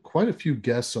had quite a few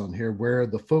guests on here where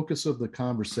the focus of the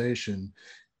conversation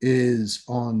is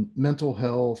on mental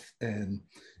health and,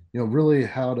 really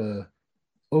how to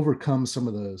overcome some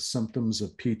of the symptoms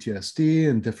of PTSD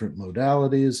and different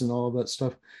modalities and all that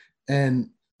stuff. And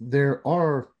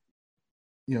there's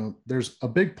a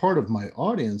big part of my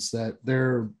audience that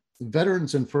they're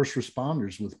veterans and first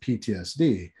responders with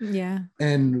PTSD. Yeah.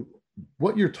 And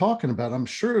what you're talking about, I'm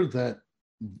sure that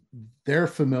they're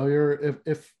familiar,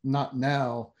 if not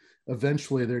now,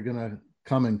 eventually they're going to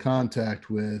come in contact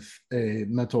with a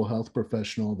mental health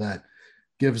professional that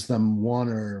gives them one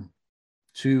or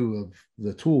two of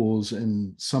the tools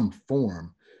in some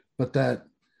form, but that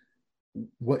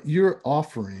what you're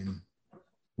offering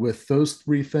with those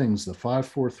three things, the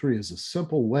 543, is a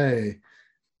simple way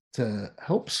to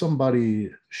help somebody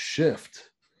shift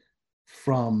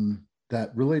from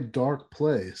that really dark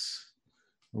place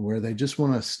where they just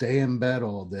want to stay in bed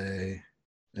all day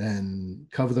and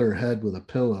cover their head with a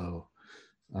pillow,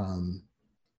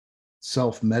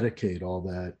 self-medicate, all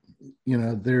that. You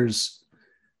know, there's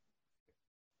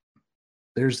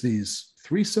these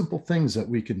three simple things that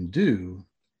we can do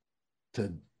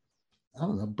to, I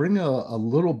don't know, bring a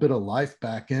little bit of life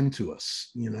back into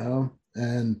us, you know?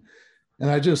 And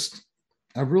I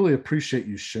really appreciate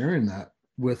you sharing that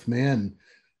with me.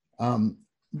 And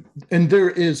there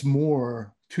is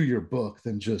more to your book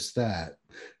than just that.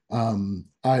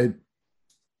 I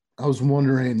was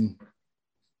wondering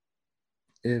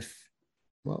if,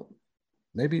 well,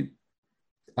 maybe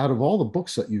out of all the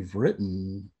books that you've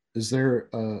written, is there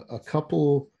a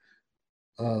couple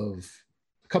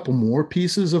more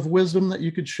pieces of wisdom that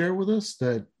you could share with us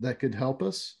that could help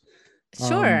us?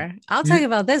 Sure. I'll talk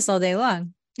about this all day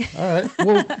long. All right.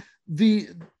 Well,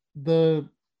 the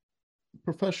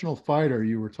professional fighter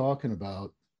you were talking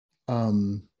about,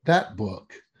 that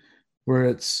book where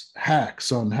it's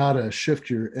hacks on how to shift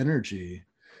your energy,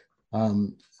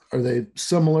 are they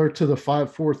similar to the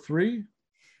 543?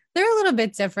 They're a little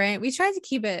bit different. We tried to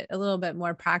keep it a little bit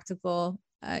more practical.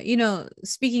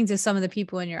 Speaking to some of the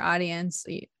people in your audience,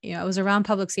 I was around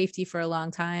public safety for a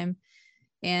long time,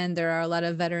 and there are a lot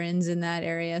of veterans in that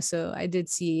area. So I did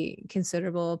see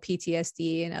considerable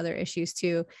PTSD and other issues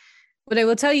too. What I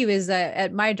will tell you is that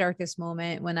at my darkest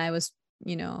moment, when I was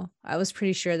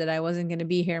pretty sure that I wasn't going to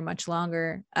be here much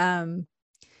longer.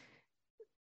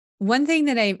 One thing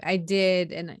that I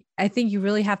did, and I think you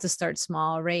really have to start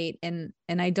small, right? And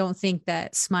I don't think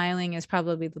that smiling is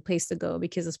probably the place to go,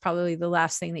 because it's probably the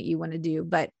last thing that you want to do.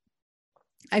 But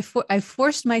I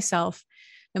forced myself,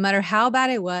 no matter how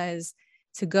bad it was,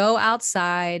 to go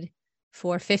outside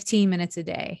for 15 minutes a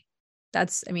day.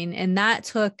 And that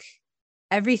took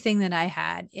everything that I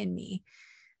had in me.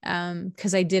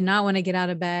 Because I did not want to get out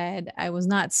of bed. I was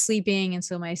not sleeping. And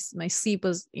so my sleep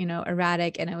was,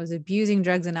 erratic, and I was abusing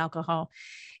drugs and alcohol.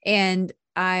 And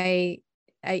I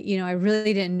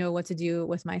really didn't know what to do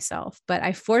with myself, but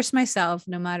I forced myself,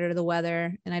 no matter the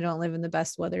weather, and I don't live in the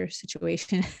best weather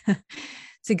situation,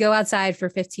 to go outside for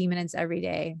 15 minutes every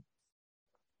day.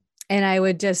 And I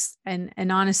would just, and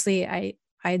honestly,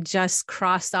 I just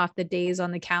crossed off the days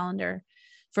on the calendar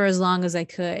for as long as I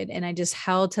could. And I just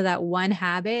held to that one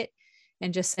habit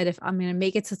and just said, if I'm going to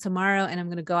make it till tomorrow, and I'm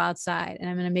going to go outside, and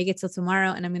I'm going to make it till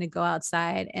tomorrow, and I'm going to go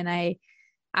outside. And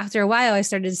after a while, I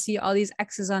started to see all these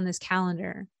X's on this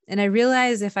calendar. And I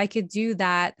realized if I could do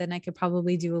that, then I could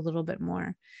probably do a little bit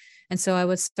more. And so I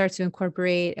would start to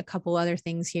incorporate a couple other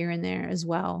things here and there as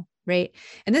well. Right.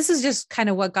 And this is just kind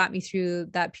of what got me through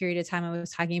that period of time I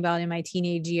was talking about in my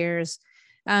teenage years.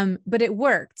 But it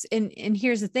worked. And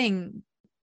here's the thing.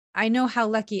 I know how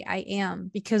lucky I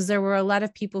am, because there were a lot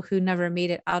of people who never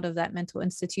made it out of that mental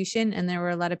institution. And there were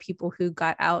a lot of people who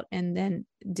got out and then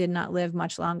did not live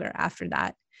much longer after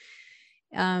that.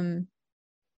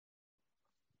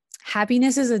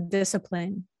 Happiness is a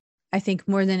discipline, I think,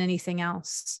 more than anything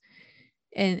else.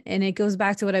 And it goes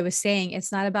back to what I was saying.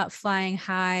 It's not about flying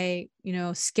high,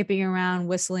 skipping around,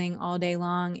 whistling all day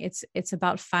long. It's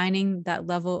about finding that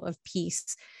level of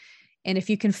peace. And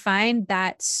if you can find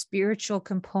that spiritual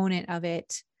component of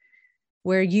it,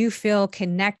 where you feel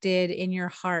connected in your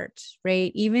heart,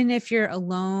 right? Even if you're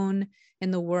alone in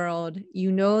the world,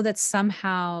 you know that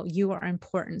somehow you are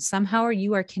important. Somehow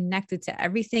you are connected to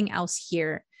everything else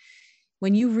here.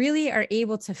 When you really are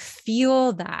able to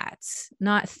feel that,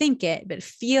 not think it, but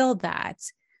feel that,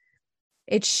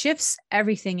 it shifts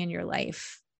everything in your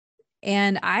life.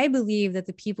 And I believe that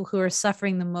the people who are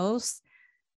suffering the most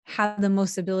have the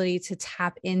most ability to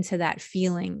tap into that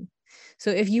feeling. So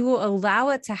if you will allow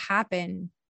it to happen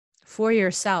for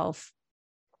yourself,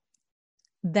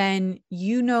 then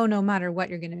no matter what,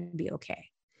 you're going to be okay.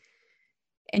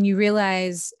 And you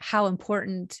realize how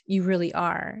important you really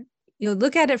are.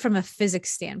 Look at it from a physics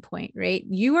standpoint, right?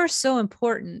 You are so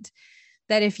important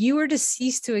that if you were to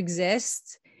cease to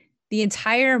exist, the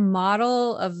entire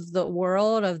model of the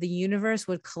world, of the universe,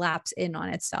 would collapse in on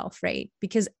itself, right?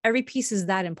 Because every piece is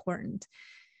that important.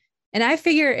 And I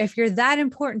figure if you're that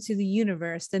important to the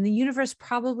universe, then the universe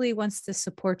probably wants to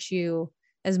support you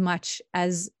as much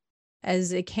as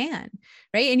it can,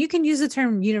 right? And you can use the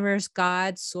term universe,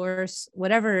 God, source,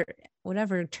 whatever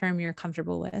whatever term you're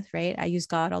comfortable with, right? I use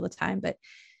God all the time, but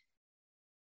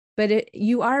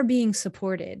you are being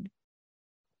supported.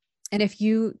 And if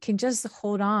you can just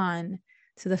hold on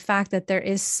to the fact that there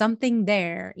is something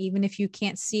there, even if you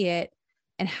can't see it,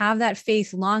 and have that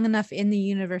faith long enough in the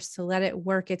universe to let it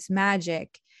work its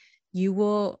magic, you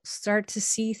will start to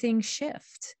see things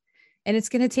shift. And it's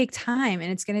going to take time,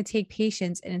 and it's going to take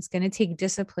patience, and it's going to take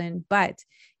discipline, but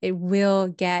it will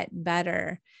get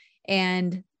better.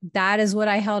 And that is what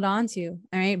I held on to.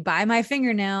 All right. By my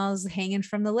fingernails hanging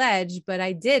from the ledge, but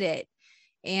I did it.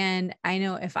 And I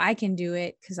know if I can do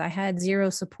it, because I had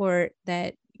zero support,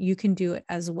 that you can do it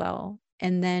as well.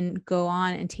 And then go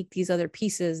on and take these other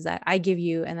pieces that I give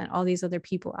you, and that all these other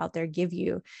people out there give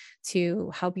you,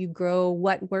 to help you grow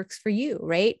what works for you,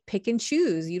 right? Pick and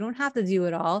choose. You don't have to do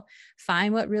it all.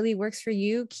 Find what really works for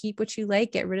you. Keep what you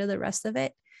like, get rid of the rest of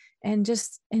it, and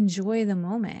just enjoy the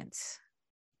moment.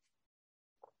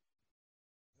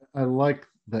 I like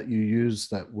that you use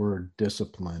that word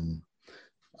discipline.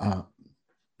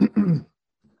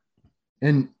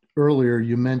 And earlier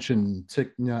you mentioned Thich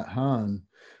Nhat Hanh,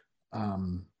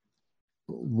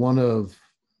 one of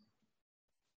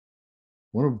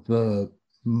the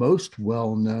most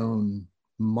well-known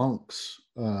monks,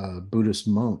 Buddhist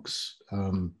monks.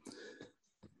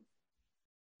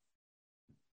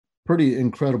 Pretty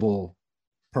incredible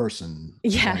person.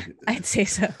 Yeah, like, I'd say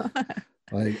so.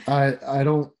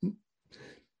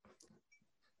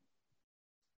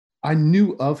 I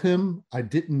knew of him. I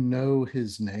didn't know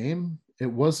his name.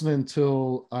 It wasn't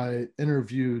until I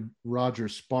interviewed Roger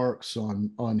Sparks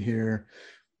on here,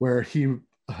 where he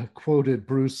quoted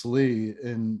Bruce Lee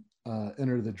in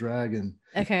Enter the Dragon.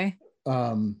 Okay.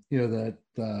 Don't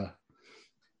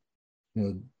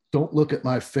look at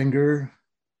my finger.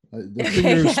 The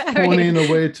finger's pointing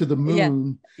away to the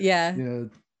moon. Yeah.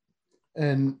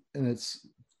 And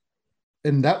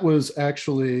that was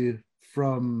actually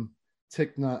from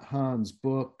Thich Nhat Hanh's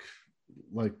book,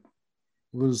 like,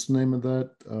 what was the name of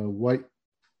that? White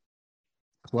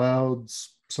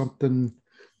Clouds, something.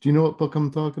 Do you know what book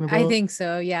I'm talking about? I think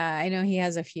so. Yeah, I know he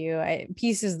has a few.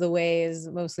 Pieces the Way is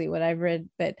mostly what I've read,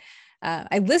 but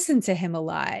I listened to him a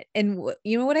lot. And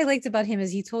you know what I liked about him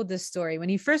is he told this story. When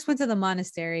he first went to the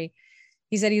monastery,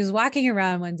 he said he was walking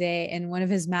around one day, and one of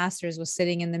his masters was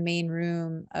sitting in the main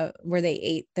room where they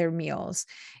ate their meals.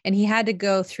 And he had to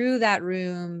go through that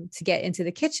room to get into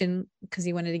the kitchen because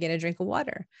he wanted to get a drink of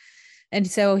water. And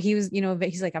so he was,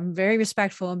 he's like, I'm very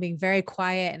respectful and being very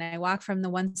quiet. And I walk from the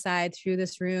one side through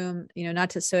this room,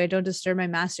 so I don't disturb my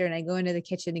master. And I go into the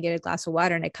kitchen to get a glass of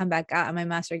water, and I come back out, and my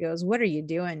master goes, "What are you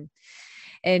doing?"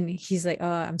 And he's like, "Oh,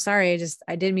 I'm sorry.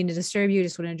 I didn't mean to disturb you.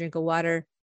 Just wanted a drink of water."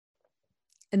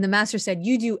 And the master said,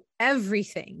 "You do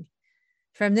everything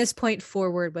from this point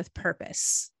forward with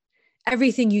purpose.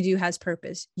 Everything you do has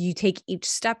purpose. You take each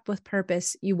step with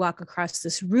purpose. You walk across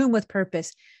this room with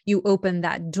purpose. You open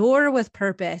that door with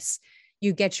purpose.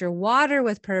 You get your water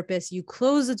with purpose. You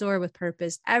close the door with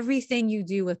purpose. Everything you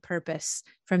do with purpose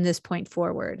from this point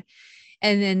forward."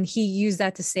 And then he used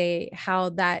that to say how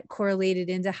that correlated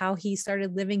into how he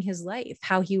started living his life,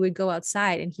 how he would go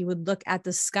outside and he would look at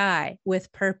the sky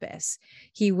with purpose.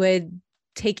 He would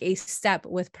take a step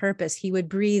with purpose. He would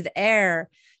breathe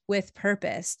air with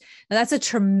purpose. Now that's a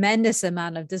tremendous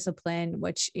amount of discipline,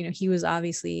 which, he was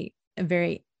obviously a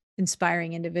very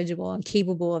inspiring individual and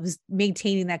capable of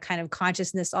maintaining that kind of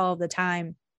consciousness all the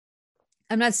time.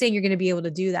 I'm not saying you're going to be able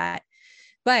to do that,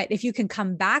 but if you can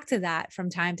come back to that from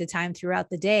time to time throughout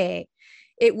the day,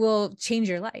 it will change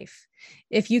your life.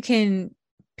 If you can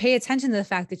pay attention to the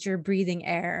fact that you're breathing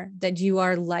air, that you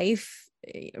are life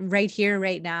right here,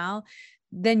 right now,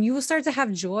 then you will start to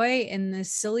have joy in the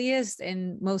silliest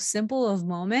and most simple of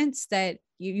moments that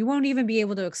you won't even be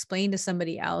able to explain to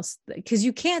somebody else, because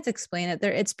you can't explain it.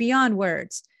 It's beyond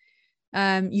words.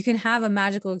 You can have a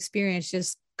magical experience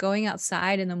just going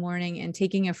outside in the morning and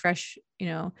taking a fresh,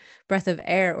 breath of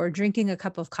air, or drinking a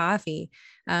cup of coffee,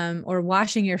 or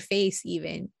washing your face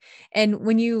even. And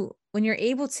when you're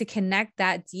able to connect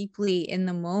that deeply in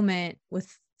the moment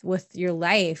with your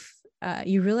life,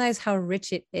 you realize how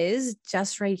rich it is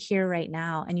just right here, right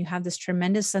now. And you have this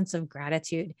tremendous sense of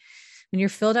gratitude. When you're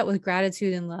filled up with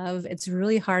gratitude and love, it's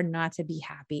really hard not to be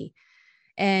happy.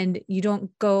 And you don't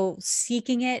go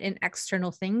seeking it in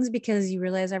external things, because you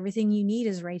realize everything you need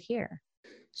is right here.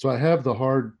 So I have the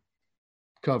hard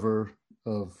cover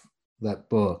of that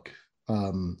book.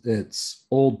 It's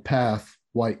Old Path,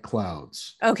 White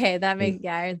Clouds. Okay, that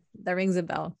rings a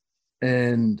bell.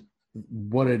 And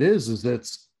what it is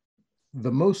it's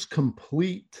the most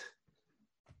complete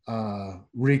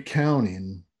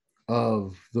recounting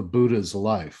of the Buddha's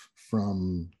life,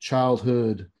 from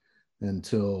childhood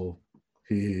until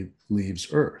he leaves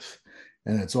Earth.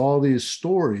 And it's all these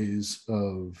stories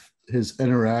of his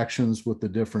interactions with the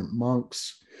different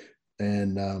monks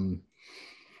and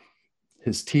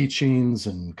his teachings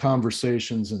and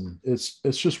conversations. And it's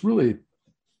just really,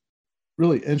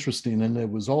 really interesting. And it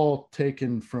was all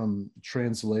taken from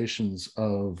translations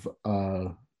of,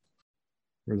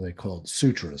 what are they called?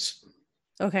 Sutras.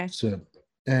 Okay. So,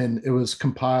 and it was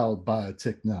compiled by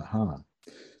Thich Nhat Hanh.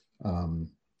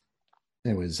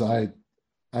 Anyways, I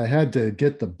had to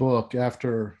get the book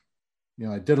after,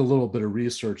 I did a little bit of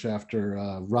research after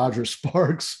Roger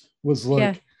Sparks was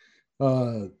like,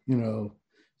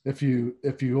 if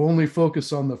you only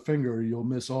focus on the finger, you'll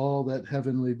miss all that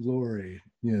heavenly glory,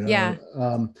 Yeah.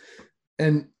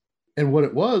 And what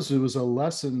it was a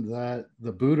lesson that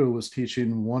the Buddha was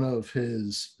teaching one of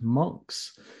his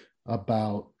monks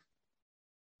about,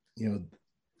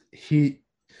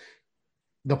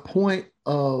 the point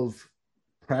of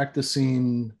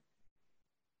practicing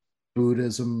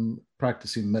Buddhism,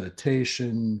 practicing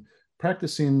meditation,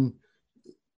 practicing,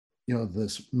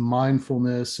 this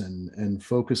mindfulness and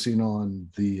focusing on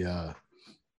the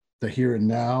here and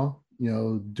now,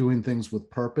 doing things with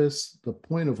purpose. The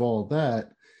point of all of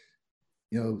that,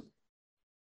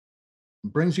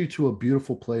 brings you to a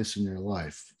beautiful place in your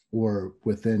life or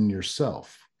within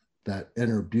yourself, that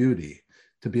inner beauty,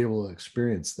 to be able to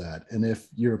experience that. And if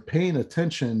you're paying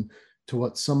attention to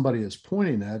what somebody is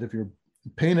pointing at, if you're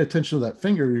paying attention to that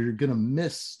finger, you're going to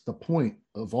miss the point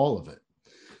of all of it.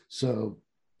 So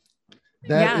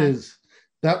that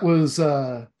was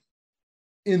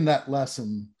in that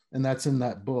lesson, and that's in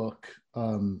that book,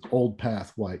 Old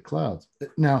Path, White Clouds.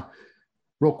 Now,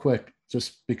 real quick,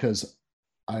 just because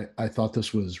I thought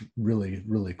this was really,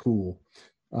 really cool.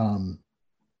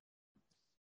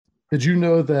 Did you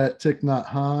know that Thich Nhat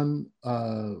Hanh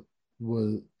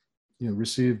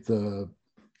received the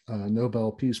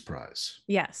Nobel Peace Prize?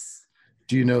 Yes.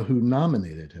 Do you know who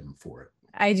nominated him for it?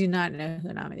 I do not know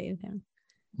who nominated him.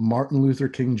 Martin Luther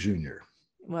King Jr.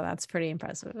 Well, that's pretty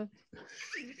impressive.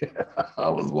 Yeah, I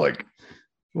was like,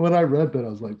 when I read that, I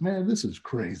was like, man, this is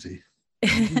crazy. So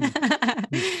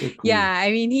cool. Yeah,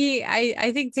 I mean,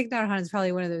 I think Thich Nhat Hanh is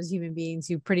probably one of those human beings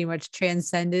who pretty much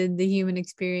transcended the human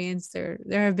experience. There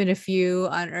have been a few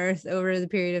on Earth over the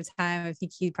period of time. I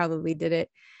think he probably did it.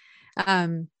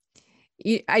 I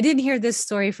didn't hear this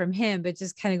story from him, but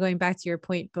just kind of going back to your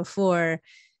point before,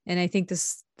 and I think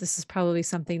this is probably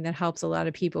something that helps a lot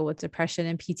of people with depression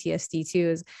and PTSD too,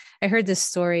 is I heard this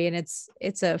story, and it's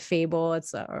a fable.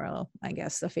 It's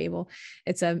a fable.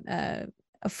 It's a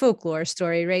folklore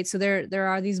story, right? So there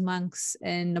are these monks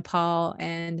in Nepal,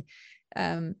 and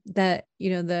that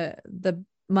the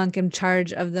monk in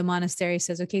charge of the monastery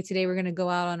says, okay, today we're going to go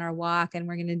out on our walk, and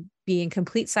we're going to be in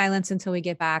complete silence until we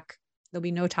get back. There'll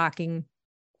be no talking,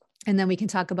 and then we can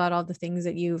talk about all the things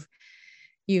that you've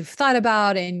thought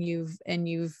about and you've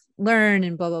learned,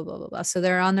 and blah blah blah blah blah. So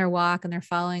they're on their walk and they're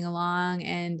following along,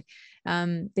 and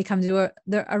they come to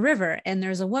a river, and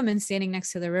there's a woman standing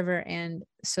next to the river. And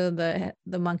so the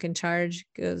monk in charge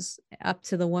goes up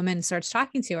to the woman and starts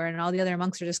talking to her, and all the other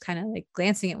monks are just kind of like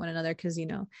glancing at one another, because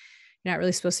you're not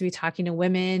really supposed to be talking to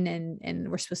women,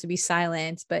 and we're supposed to be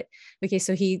silent. But okay,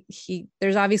 so he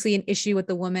there's obviously an issue with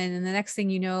the woman, and the next thing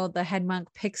you know, the head monk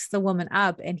picks the woman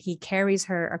up and he carries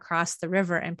her across the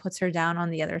river and puts her down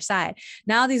on the other side.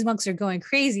 Now these monks are going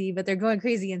crazy, but they're going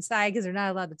crazy inside because they're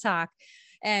not allowed to talk.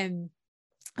 And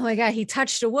oh my God, he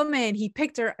touched a woman. He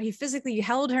picked her, he physically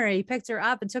held her, he picked her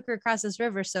up and took her across this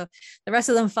river. So the rest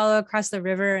of them follow across the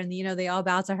river, and, they all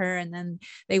bow to her, and then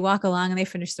they walk along and they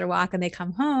finish their walk and they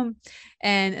come home.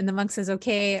 And the monk says,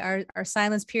 okay, our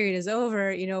silence period is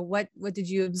over. What did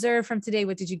you observe from today?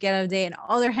 What did you get out of the day? And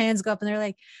all their hands go up, and they're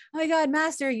like, oh my God,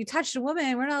 master, you touched a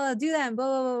woman. We're not allowed to do that. And blah,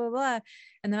 blah, blah, blah, blah.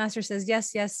 And the master says,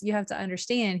 yes, you have to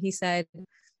understand. He said,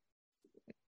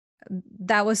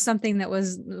 that was something that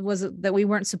was that we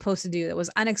weren't supposed to do. That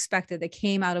was unexpected, that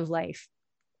came out of life.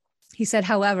 He said,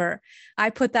 however,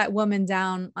 I put that woman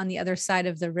down on the other side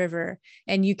of the river,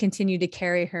 and you continue to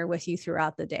carry her with you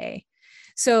throughout the day.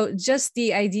 So just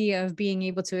the idea of being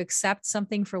able to accept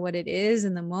something for what it is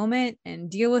in the moment and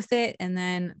deal with it, and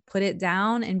then put it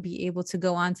down and be able to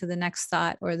go on to the next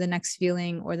thought or the next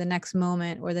feeling or the next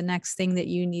moment or the next thing that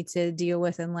you need to deal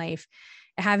with in life.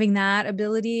 Having that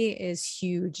ability is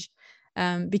huge,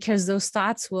 because those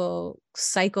thoughts will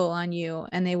cycle on you,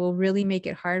 and they will really make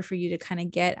it hard for you to kind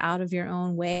of get out of your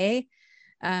own way.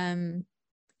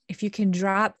 If you can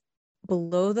drop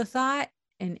below the thought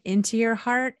and into your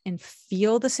heart and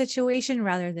feel the situation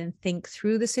rather than think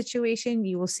through the situation,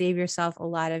 you will save yourself a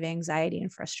lot of anxiety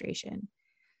and frustration.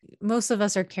 most of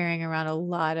us are carrying around a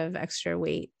lot of extra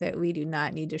weight that we do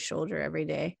not need to shoulder every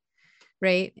day,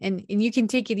 right? And you can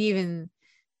take it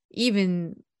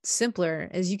even simpler,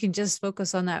 as you can just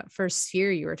focus on that first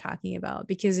sphere you were talking about.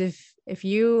 Because if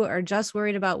you are just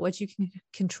worried about what you can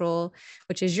control,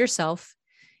 which is yourself,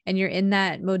 and you're in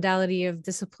that modality of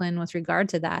discipline with regard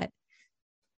to that,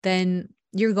 then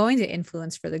you're going to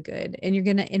influence for the good, and you're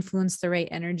going to influence the right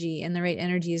energy, and the right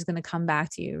energy is going to come back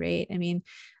to you, right? I mean,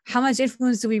 how much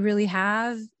influence do we really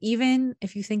have? Even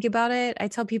if you think about it, I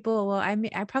tell people, well,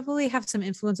 I probably have some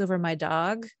influence over my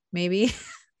dog, maybe,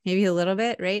 maybe a little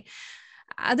bit, right?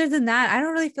 Other than that, I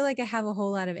don't really feel like I have a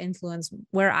whole lot of influence.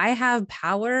 Where I have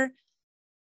power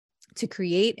to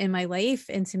create in my life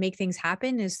and to make things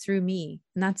happen is through me,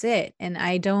 and that's it. And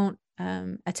I don't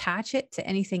attach it to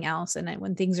anything else. And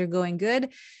when things are going good,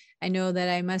 I know that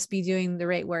I must be doing the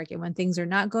right work. And when things are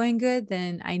not going good,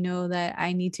 then I know that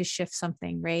I need to shift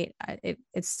something, right?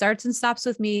 It starts and stops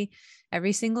with me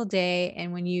every single day.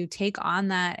 And when you take on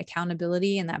that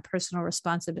accountability and that personal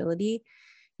responsibility,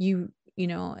 you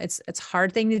know, it's a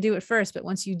hard thing to do at first, but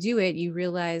once you do it, you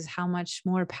realize how much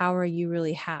more power you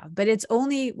really have. But it's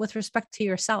only with respect to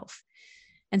yourself.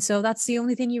 And so that's the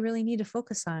only thing you really need to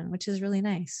focus on, which is really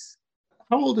nice.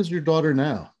 How old is your daughter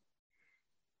now?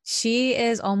 She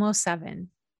is almost 7.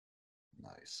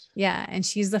 Nice. Yeah. And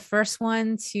she's the first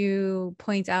one to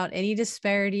point out any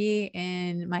disparity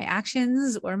in my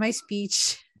actions or my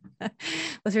speech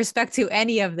with respect to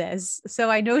any of this. So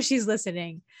I know she's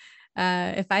listening.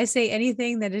 If I say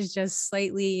anything that is just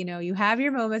slightly, you know, you have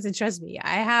your moments, and trust me,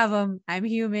 I have them. I'm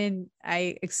human.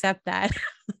 I accept that.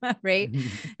 Right.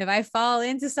 If I fall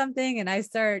into something and I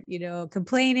start, you know,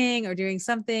 complaining or doing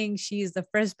something, she's the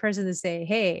first person to say,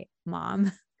 hey,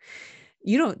 mom,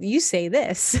 you say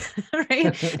this.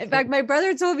 Right. In fact, my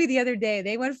brother told me the other day,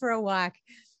 they went for a walk,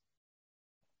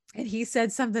 and he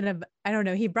said something of, I don't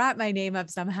know, he brought my name up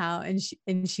somehow. And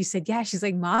she said, yeah, she's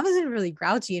like, mom isn't really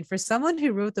grouchy. And for someone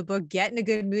who wrote the book, Get in a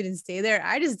Good Mood and Stay There,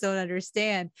 I just don't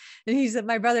understand. And he said,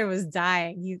 my brother was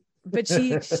dying. But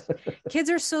kids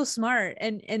are so smart.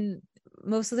 And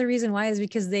most of the reason why is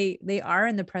because they are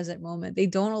in the present moment. They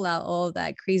don't allow all of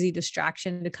that crazy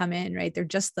distraction to come in, right? They're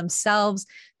just themselves.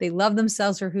 They love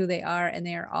themselves for who they are, and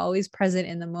they are always present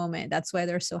in the moment. That's why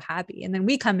they're so happy. And then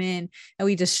we come in and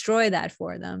we destroy that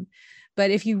for them.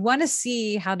 But if you want to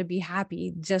see how to be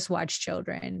happy, just watch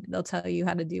children. They'll tell you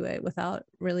how to do it without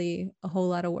really a whole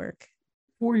lot of work.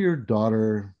 Before your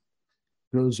daughter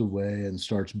goes away and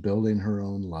starts building her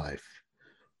own life,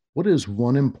 what is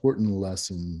one important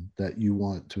lesson that you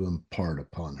want to impart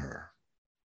upon her?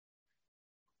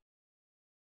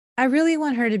 I really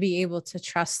want her to be able to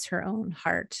trust her own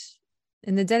heart.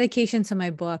 In the dedication to my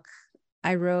book,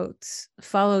 I wrote,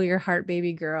 follow your heart,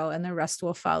 baby girl, and the rest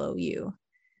will follow you.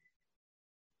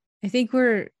 I think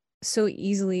we're so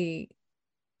easily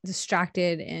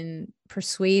distracted and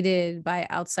persuaded by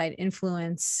outside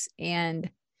influence,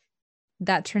 and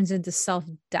that turns into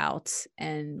self-doubt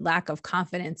and lack of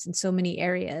confidence in so many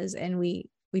areas. And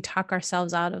we talk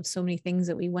ourselves out of so many things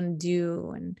that we want to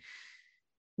do, and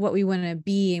what we want to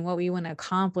be, and what we want to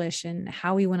accomplish, and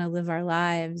how we want to live our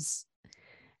lives.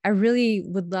 I really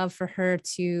would love for her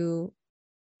to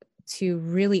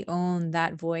really own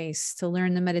that voice, to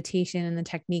learn the meditation and the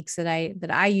techniques that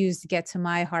I use to get to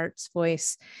my heart's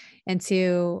voice, and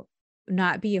to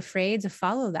not be afraid to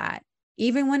follow that,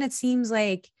 even when it seems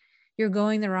like you're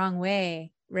going the wrong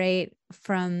way, right?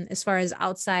 From as far as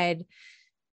outside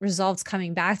results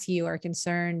coming back to you are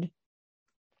concerned,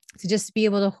 to just be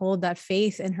able to hold that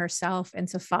faith in herself and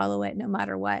to follow it no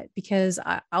matter what, because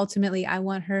ultimately I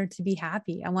want her to be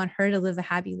happy. I want her to live a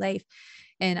happy life.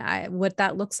 And what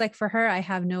that looks like for her, I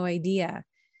have no idea.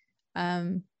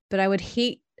 But I would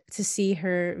hate to see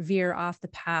her veer off the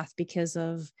path because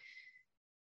of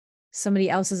somebody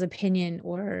else's opinion,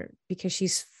 or because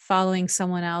she's following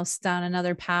someone else down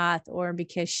another path, or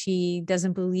because she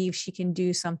doesn't believe she can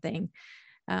do something.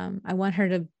 I want her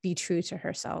to be true to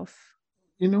herself.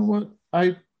 You know what?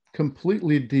 I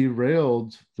completely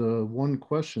derailed the one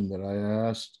question that I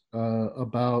asked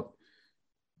about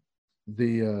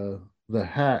the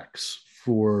hacks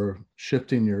for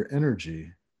shifting your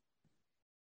energy.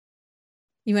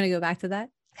 You want to go back to that?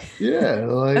 Yeah,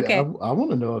 like Okay. I want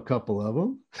to know a couple of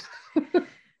them.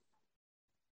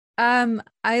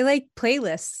 I like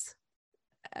playlists,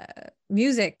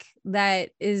 music that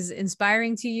is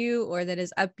inspiring to you or that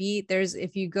is upbeat.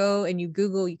 If you go and you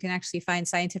Google, you can actually find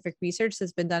scientific research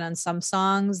that's been done on some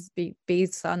songs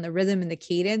based on the rhythm and the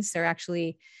cadence. They're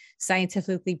actually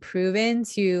scientifically proven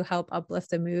to help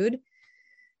uplift the mood.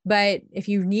 But if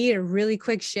you need a really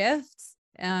quick shift,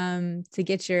 to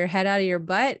get your head out of your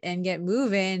butt and get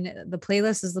moving, the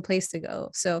playlist is the place to go.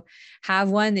 So have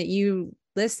one that you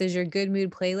list as your good mood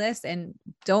playlist, and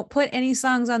don't put any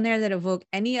songs on there that evoke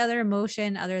any other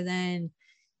emotion other than,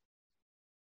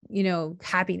 you know,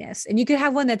 happiness. And you could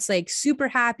have one that's like super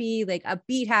happy, like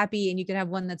upbeat happy, and you could have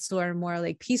one that's sort of more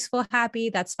like peaceful happy.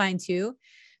 That's fine too.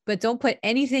 But don't put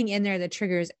anything in there that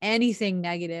triggers anything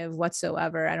negative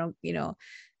whatsoever. I don't, you know,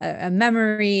 a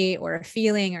memory or a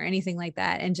feeling or anything like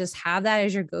that. And just have that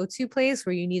as your go-to place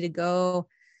where you need to go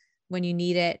when you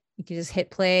need it. You can just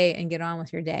hit play and get on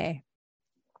with your day.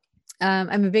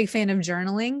 I'm a big fan of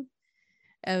journaling,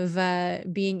 of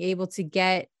being able to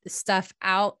get stuff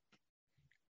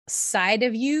outside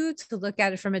of you, to look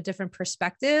at it from a different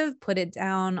perspective, put it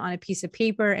down on a piece of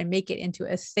paper and make it into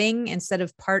a thing instead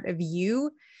of part of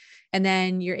you. And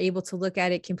then you're able to look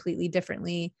at it completely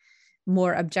differently,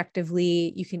 more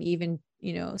objectively. You can even,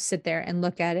 you know, sit there and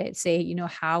look at it, say, you know,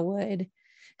 how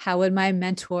would my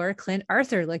mentor Clint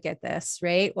Arthur look at this,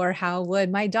 right? Or how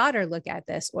would my daughter look at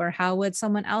this? Or how would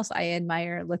someone else I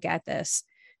admire look at this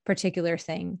particular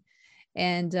thing?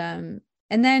 And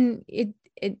then it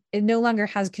no longer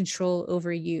has control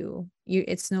over you.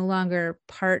 It's no longer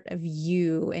part of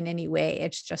you in any way.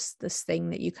 It's just this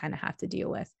thing that you kind of have to deal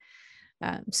with.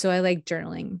 So I like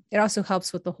journaling. It also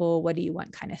helps with the whole what do you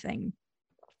want kind of thing.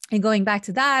 And going back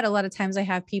to that, a lot of times I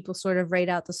have people sort of write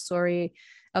out the story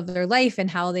of their life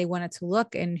and how they want it to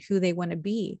look and who they want to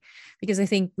be, because I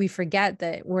think we forget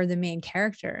that we're the main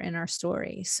character in our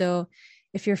story. So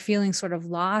if you're feeling sort of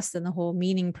lost in the whole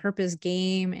meaning purpose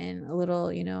game and a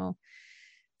little, you know,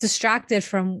 distracted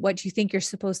from what you think you're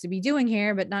supposed to be doing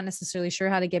here, but not necessarily sure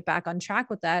how to get back on track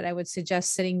with that, I would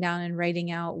suggest sitting down and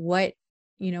writing out what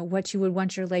you would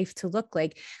want your life to look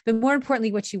like, but more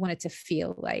importantly, what you want it to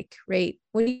feel like, right?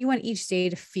 What do you want each day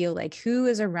to feel like? Who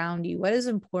is around you? What is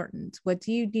important? What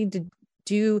do you need to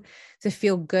do to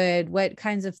feel good? What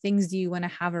kinds of things do you want to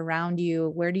have around you?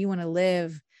 Where do you want to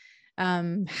live?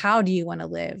 How do you want to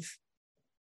live?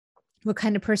 What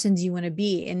kind of person do you want to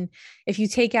be? And if you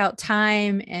take out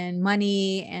time and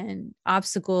money and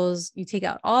obstacles, you take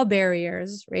out all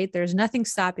barriers, right? There's nothing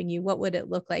stopping you. What would it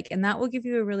look like? And that will give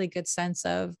you a really good sense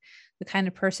of the kind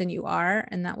of person you are.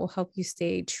 And that will help you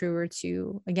stay truer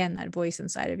to, again, that voice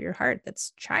inside of your heart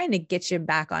that's trying to get you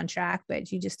back on track,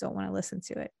 but you just don't want to listen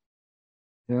to it.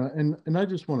 Yeah. And I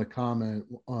just want to comment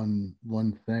on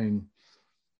one thing.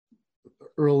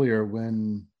 Earlier,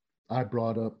 when I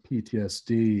brought up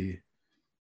PTSD,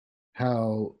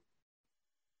 how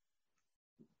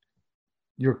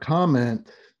your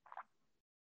comment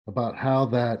about how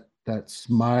that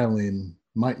smiling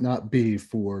might not be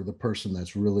for the person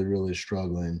that's really, really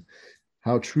struggling,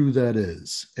 how true that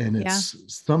is. And it's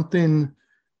something,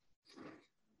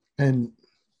 and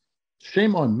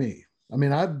shame on me. I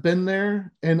mean, I've been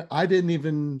there and I didn't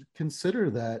even consider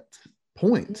that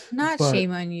point. Not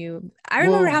shame on you. I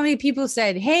remember how many people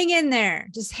said, hang in there,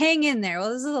 just hang in there. Well,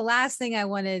 this is the last thing I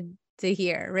wanted to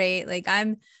hear, right? Like,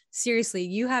 I'm seriously,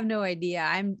 you have no idea.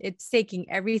 It's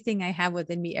taking everything I have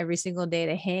within me every single day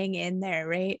to hang in there,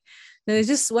 right? So it's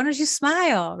just, why don't you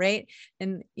smile, right?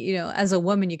 And, you know, as a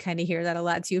woman, you kind of hear that a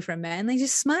lot too from men. Like,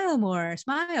 just smile more,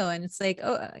 smile. And it's like,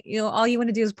 oh, you know, all you want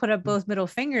to do is put up both middle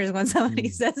fingers when somebody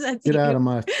says that to you. Get out of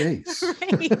my face.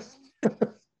 Right?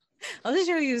 I'll just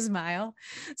show you a smile.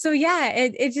 So yeah,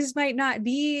 it just might not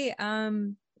be,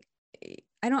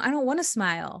 I don't want to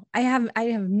smile. I have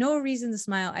no reason to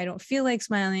smile. I don't feel like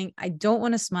smiling. I don't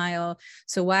want to smile.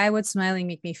 So why would smiling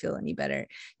make me feel any better?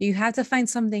 You have to find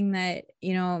something that,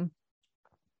 you know,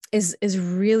 is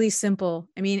really simple.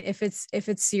 I mean, if it's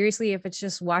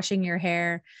just washing your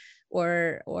hair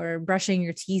or brushing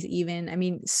your teeth even, I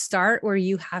mean, start where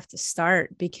you have to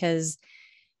start, because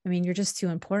I mean, you're just too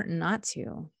important not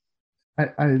to.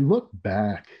 I look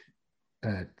back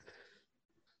at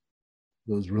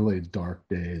those really dark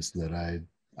days that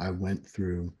I went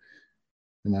through,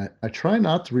 and I try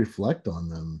not to reflect on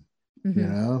them. Mm-hmm. You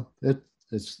know,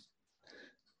 it's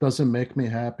doesn't make me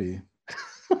happy.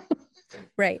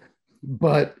 Right.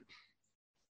 But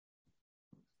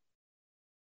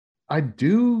I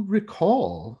do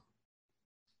recall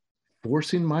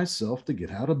forcing myself to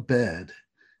get out of bed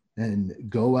and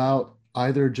go out,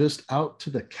 either just out to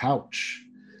the couch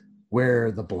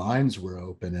where the blinds were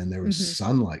open and there was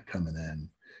sunlight coming in.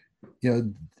 You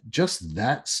know, just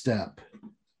that step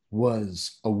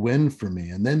was a win for me.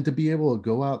 And then to be able to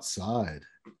go outside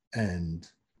and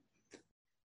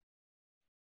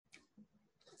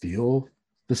feel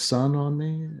the sun on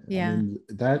me. Yeah. I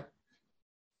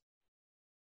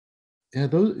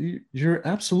mean, you're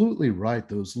absolutely right.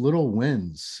 Those little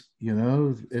wins, you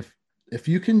know, if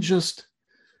you can just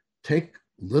take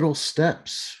little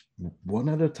steps one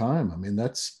at a time. I mean,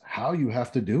 that's how you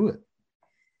have to do it.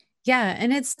 Yeah.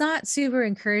 And it's not super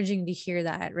encouraging to hear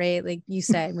that, right? Like you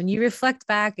said, when you reflect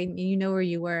back and you know where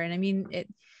you were. And I mean,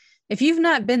 if you've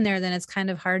not been there, then it's kind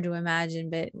of hard to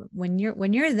imagine. But when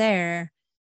you're there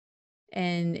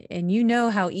and you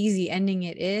know how easy ending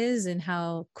it is and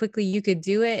how quickly you could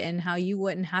do it and how you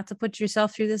wouldn't have to put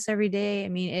yourself through this every day. I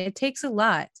mean, it takes a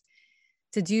lot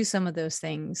to do some of those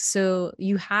things. So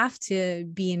you have to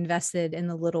be invested in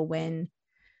the little win.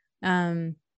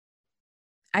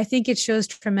 I think it shows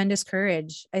tremendous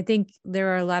courage. I think there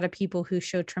are a lot of people who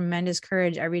show tremendous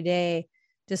courage every day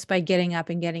just by getting up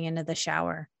and getting into the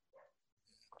shower.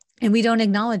 And we don't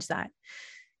acknowledge that.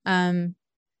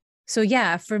 So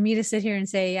yeah, for me to sit here and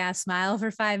say, yeah, smile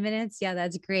for 5 minutes. Yeah,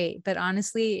 that's great. But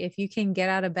honestly, if you can get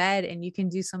out of bed and you can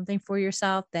do something for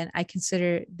yourself, then I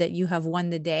consider that you have won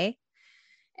the day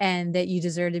and that you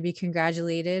deserve to be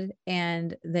congratulated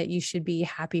and that you should be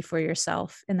happy for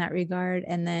yourself in that regard.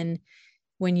 And then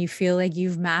when you feel like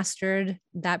you've mastered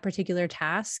that particular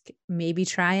task, maybe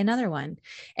try another one.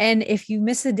 And if you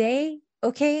miss a day,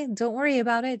 okay, don't worry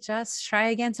about it. Just try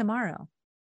again tomorrow,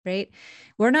 right?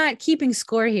 We're not keeping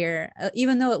score here,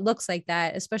 even though it looks like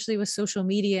that, especially with social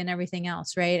media and everything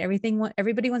else, right?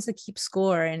 Everybody wants to keep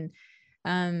score and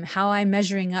how I'm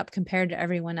measuring up compared to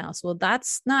everyone else. Well,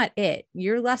 that's not it.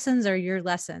 Your lessons are your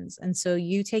lessons. And so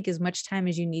you take as much time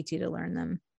as you need to learn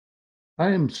them. I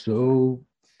am so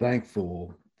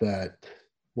thankful that,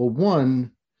 well,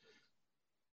 one,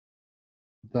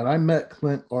 that I met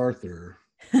Clint Arthur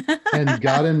and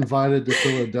got invited to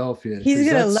Philadelphia. He's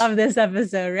going to love this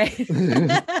episode,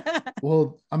 right?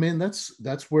 Well, I mean,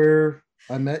 that's where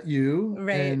I met you,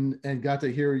 right, and got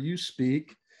to hear you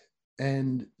speak,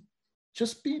 and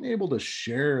just being able to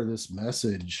share this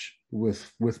message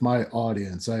with my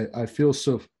audience. I feel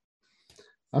so,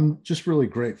 I'm just really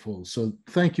grateful. So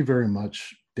thank you very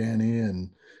much, Danny. And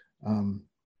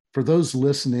for those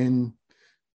listening,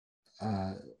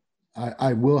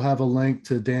 I will have a link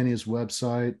to Danny's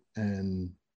website,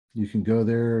 and you can go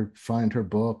there, find her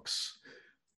books,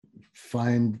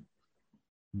 find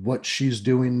what she's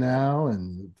doing now,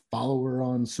 and follow her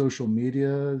on social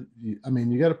media. I mean,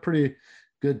 you got a pretty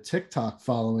good TikTok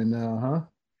following now, huh?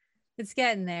 It's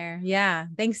getting there. Yeah.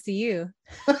 Thanks to you.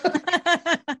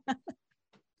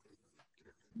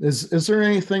 Is there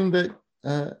anything that,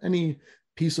 any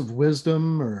piece of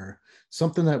wisdom or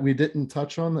something that we didn't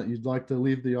touch on that you'd like to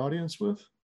leave the audience with?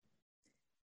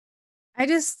 I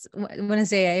just want to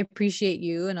say I appreciate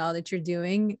you and all that you're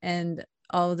doing and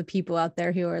all of the people out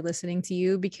there who are listening to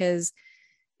you, because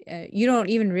you don't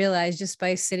even realize, just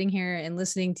by sitting here and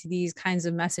listening to these kinds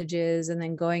of messages and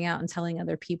then going out and telling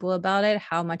other people about it,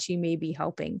 how much you may be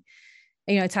helping.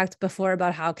 I talked before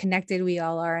about how connected we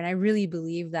all are, and I really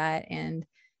believe that. And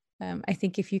I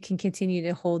think if you can continue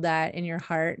to hold that in your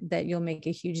heart, that you'll make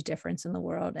a huge difference in the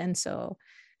world. And so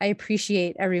I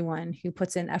appreciate everyone who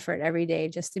puts in effort every day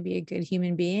just to be a good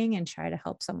human being and try to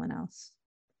help someone else.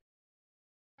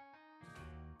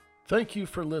 Thank you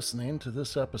for listening to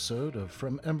this episode of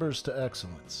From Embers to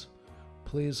Excellence.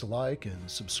 Please like and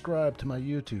subscribe to my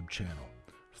YouTube channel.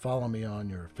 Follow me on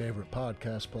your favorite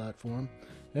podcast platform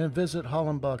and visit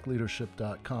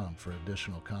hollenbachleadership.com for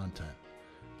additional content.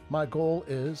 My goal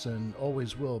is and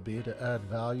always will be to add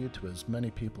value to as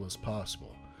many people as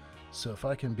possible. So if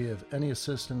I can be of any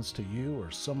assistance to you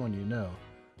or someone you know,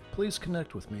 please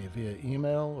connect with me via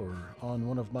email or on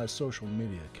one of my social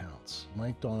media accounts,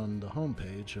 linked on the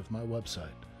homepage of my website.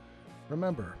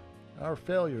 Remember, our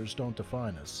failures don't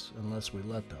define us unless we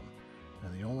let them,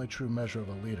 and the only true measure of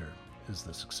a leader is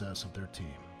the success of their team.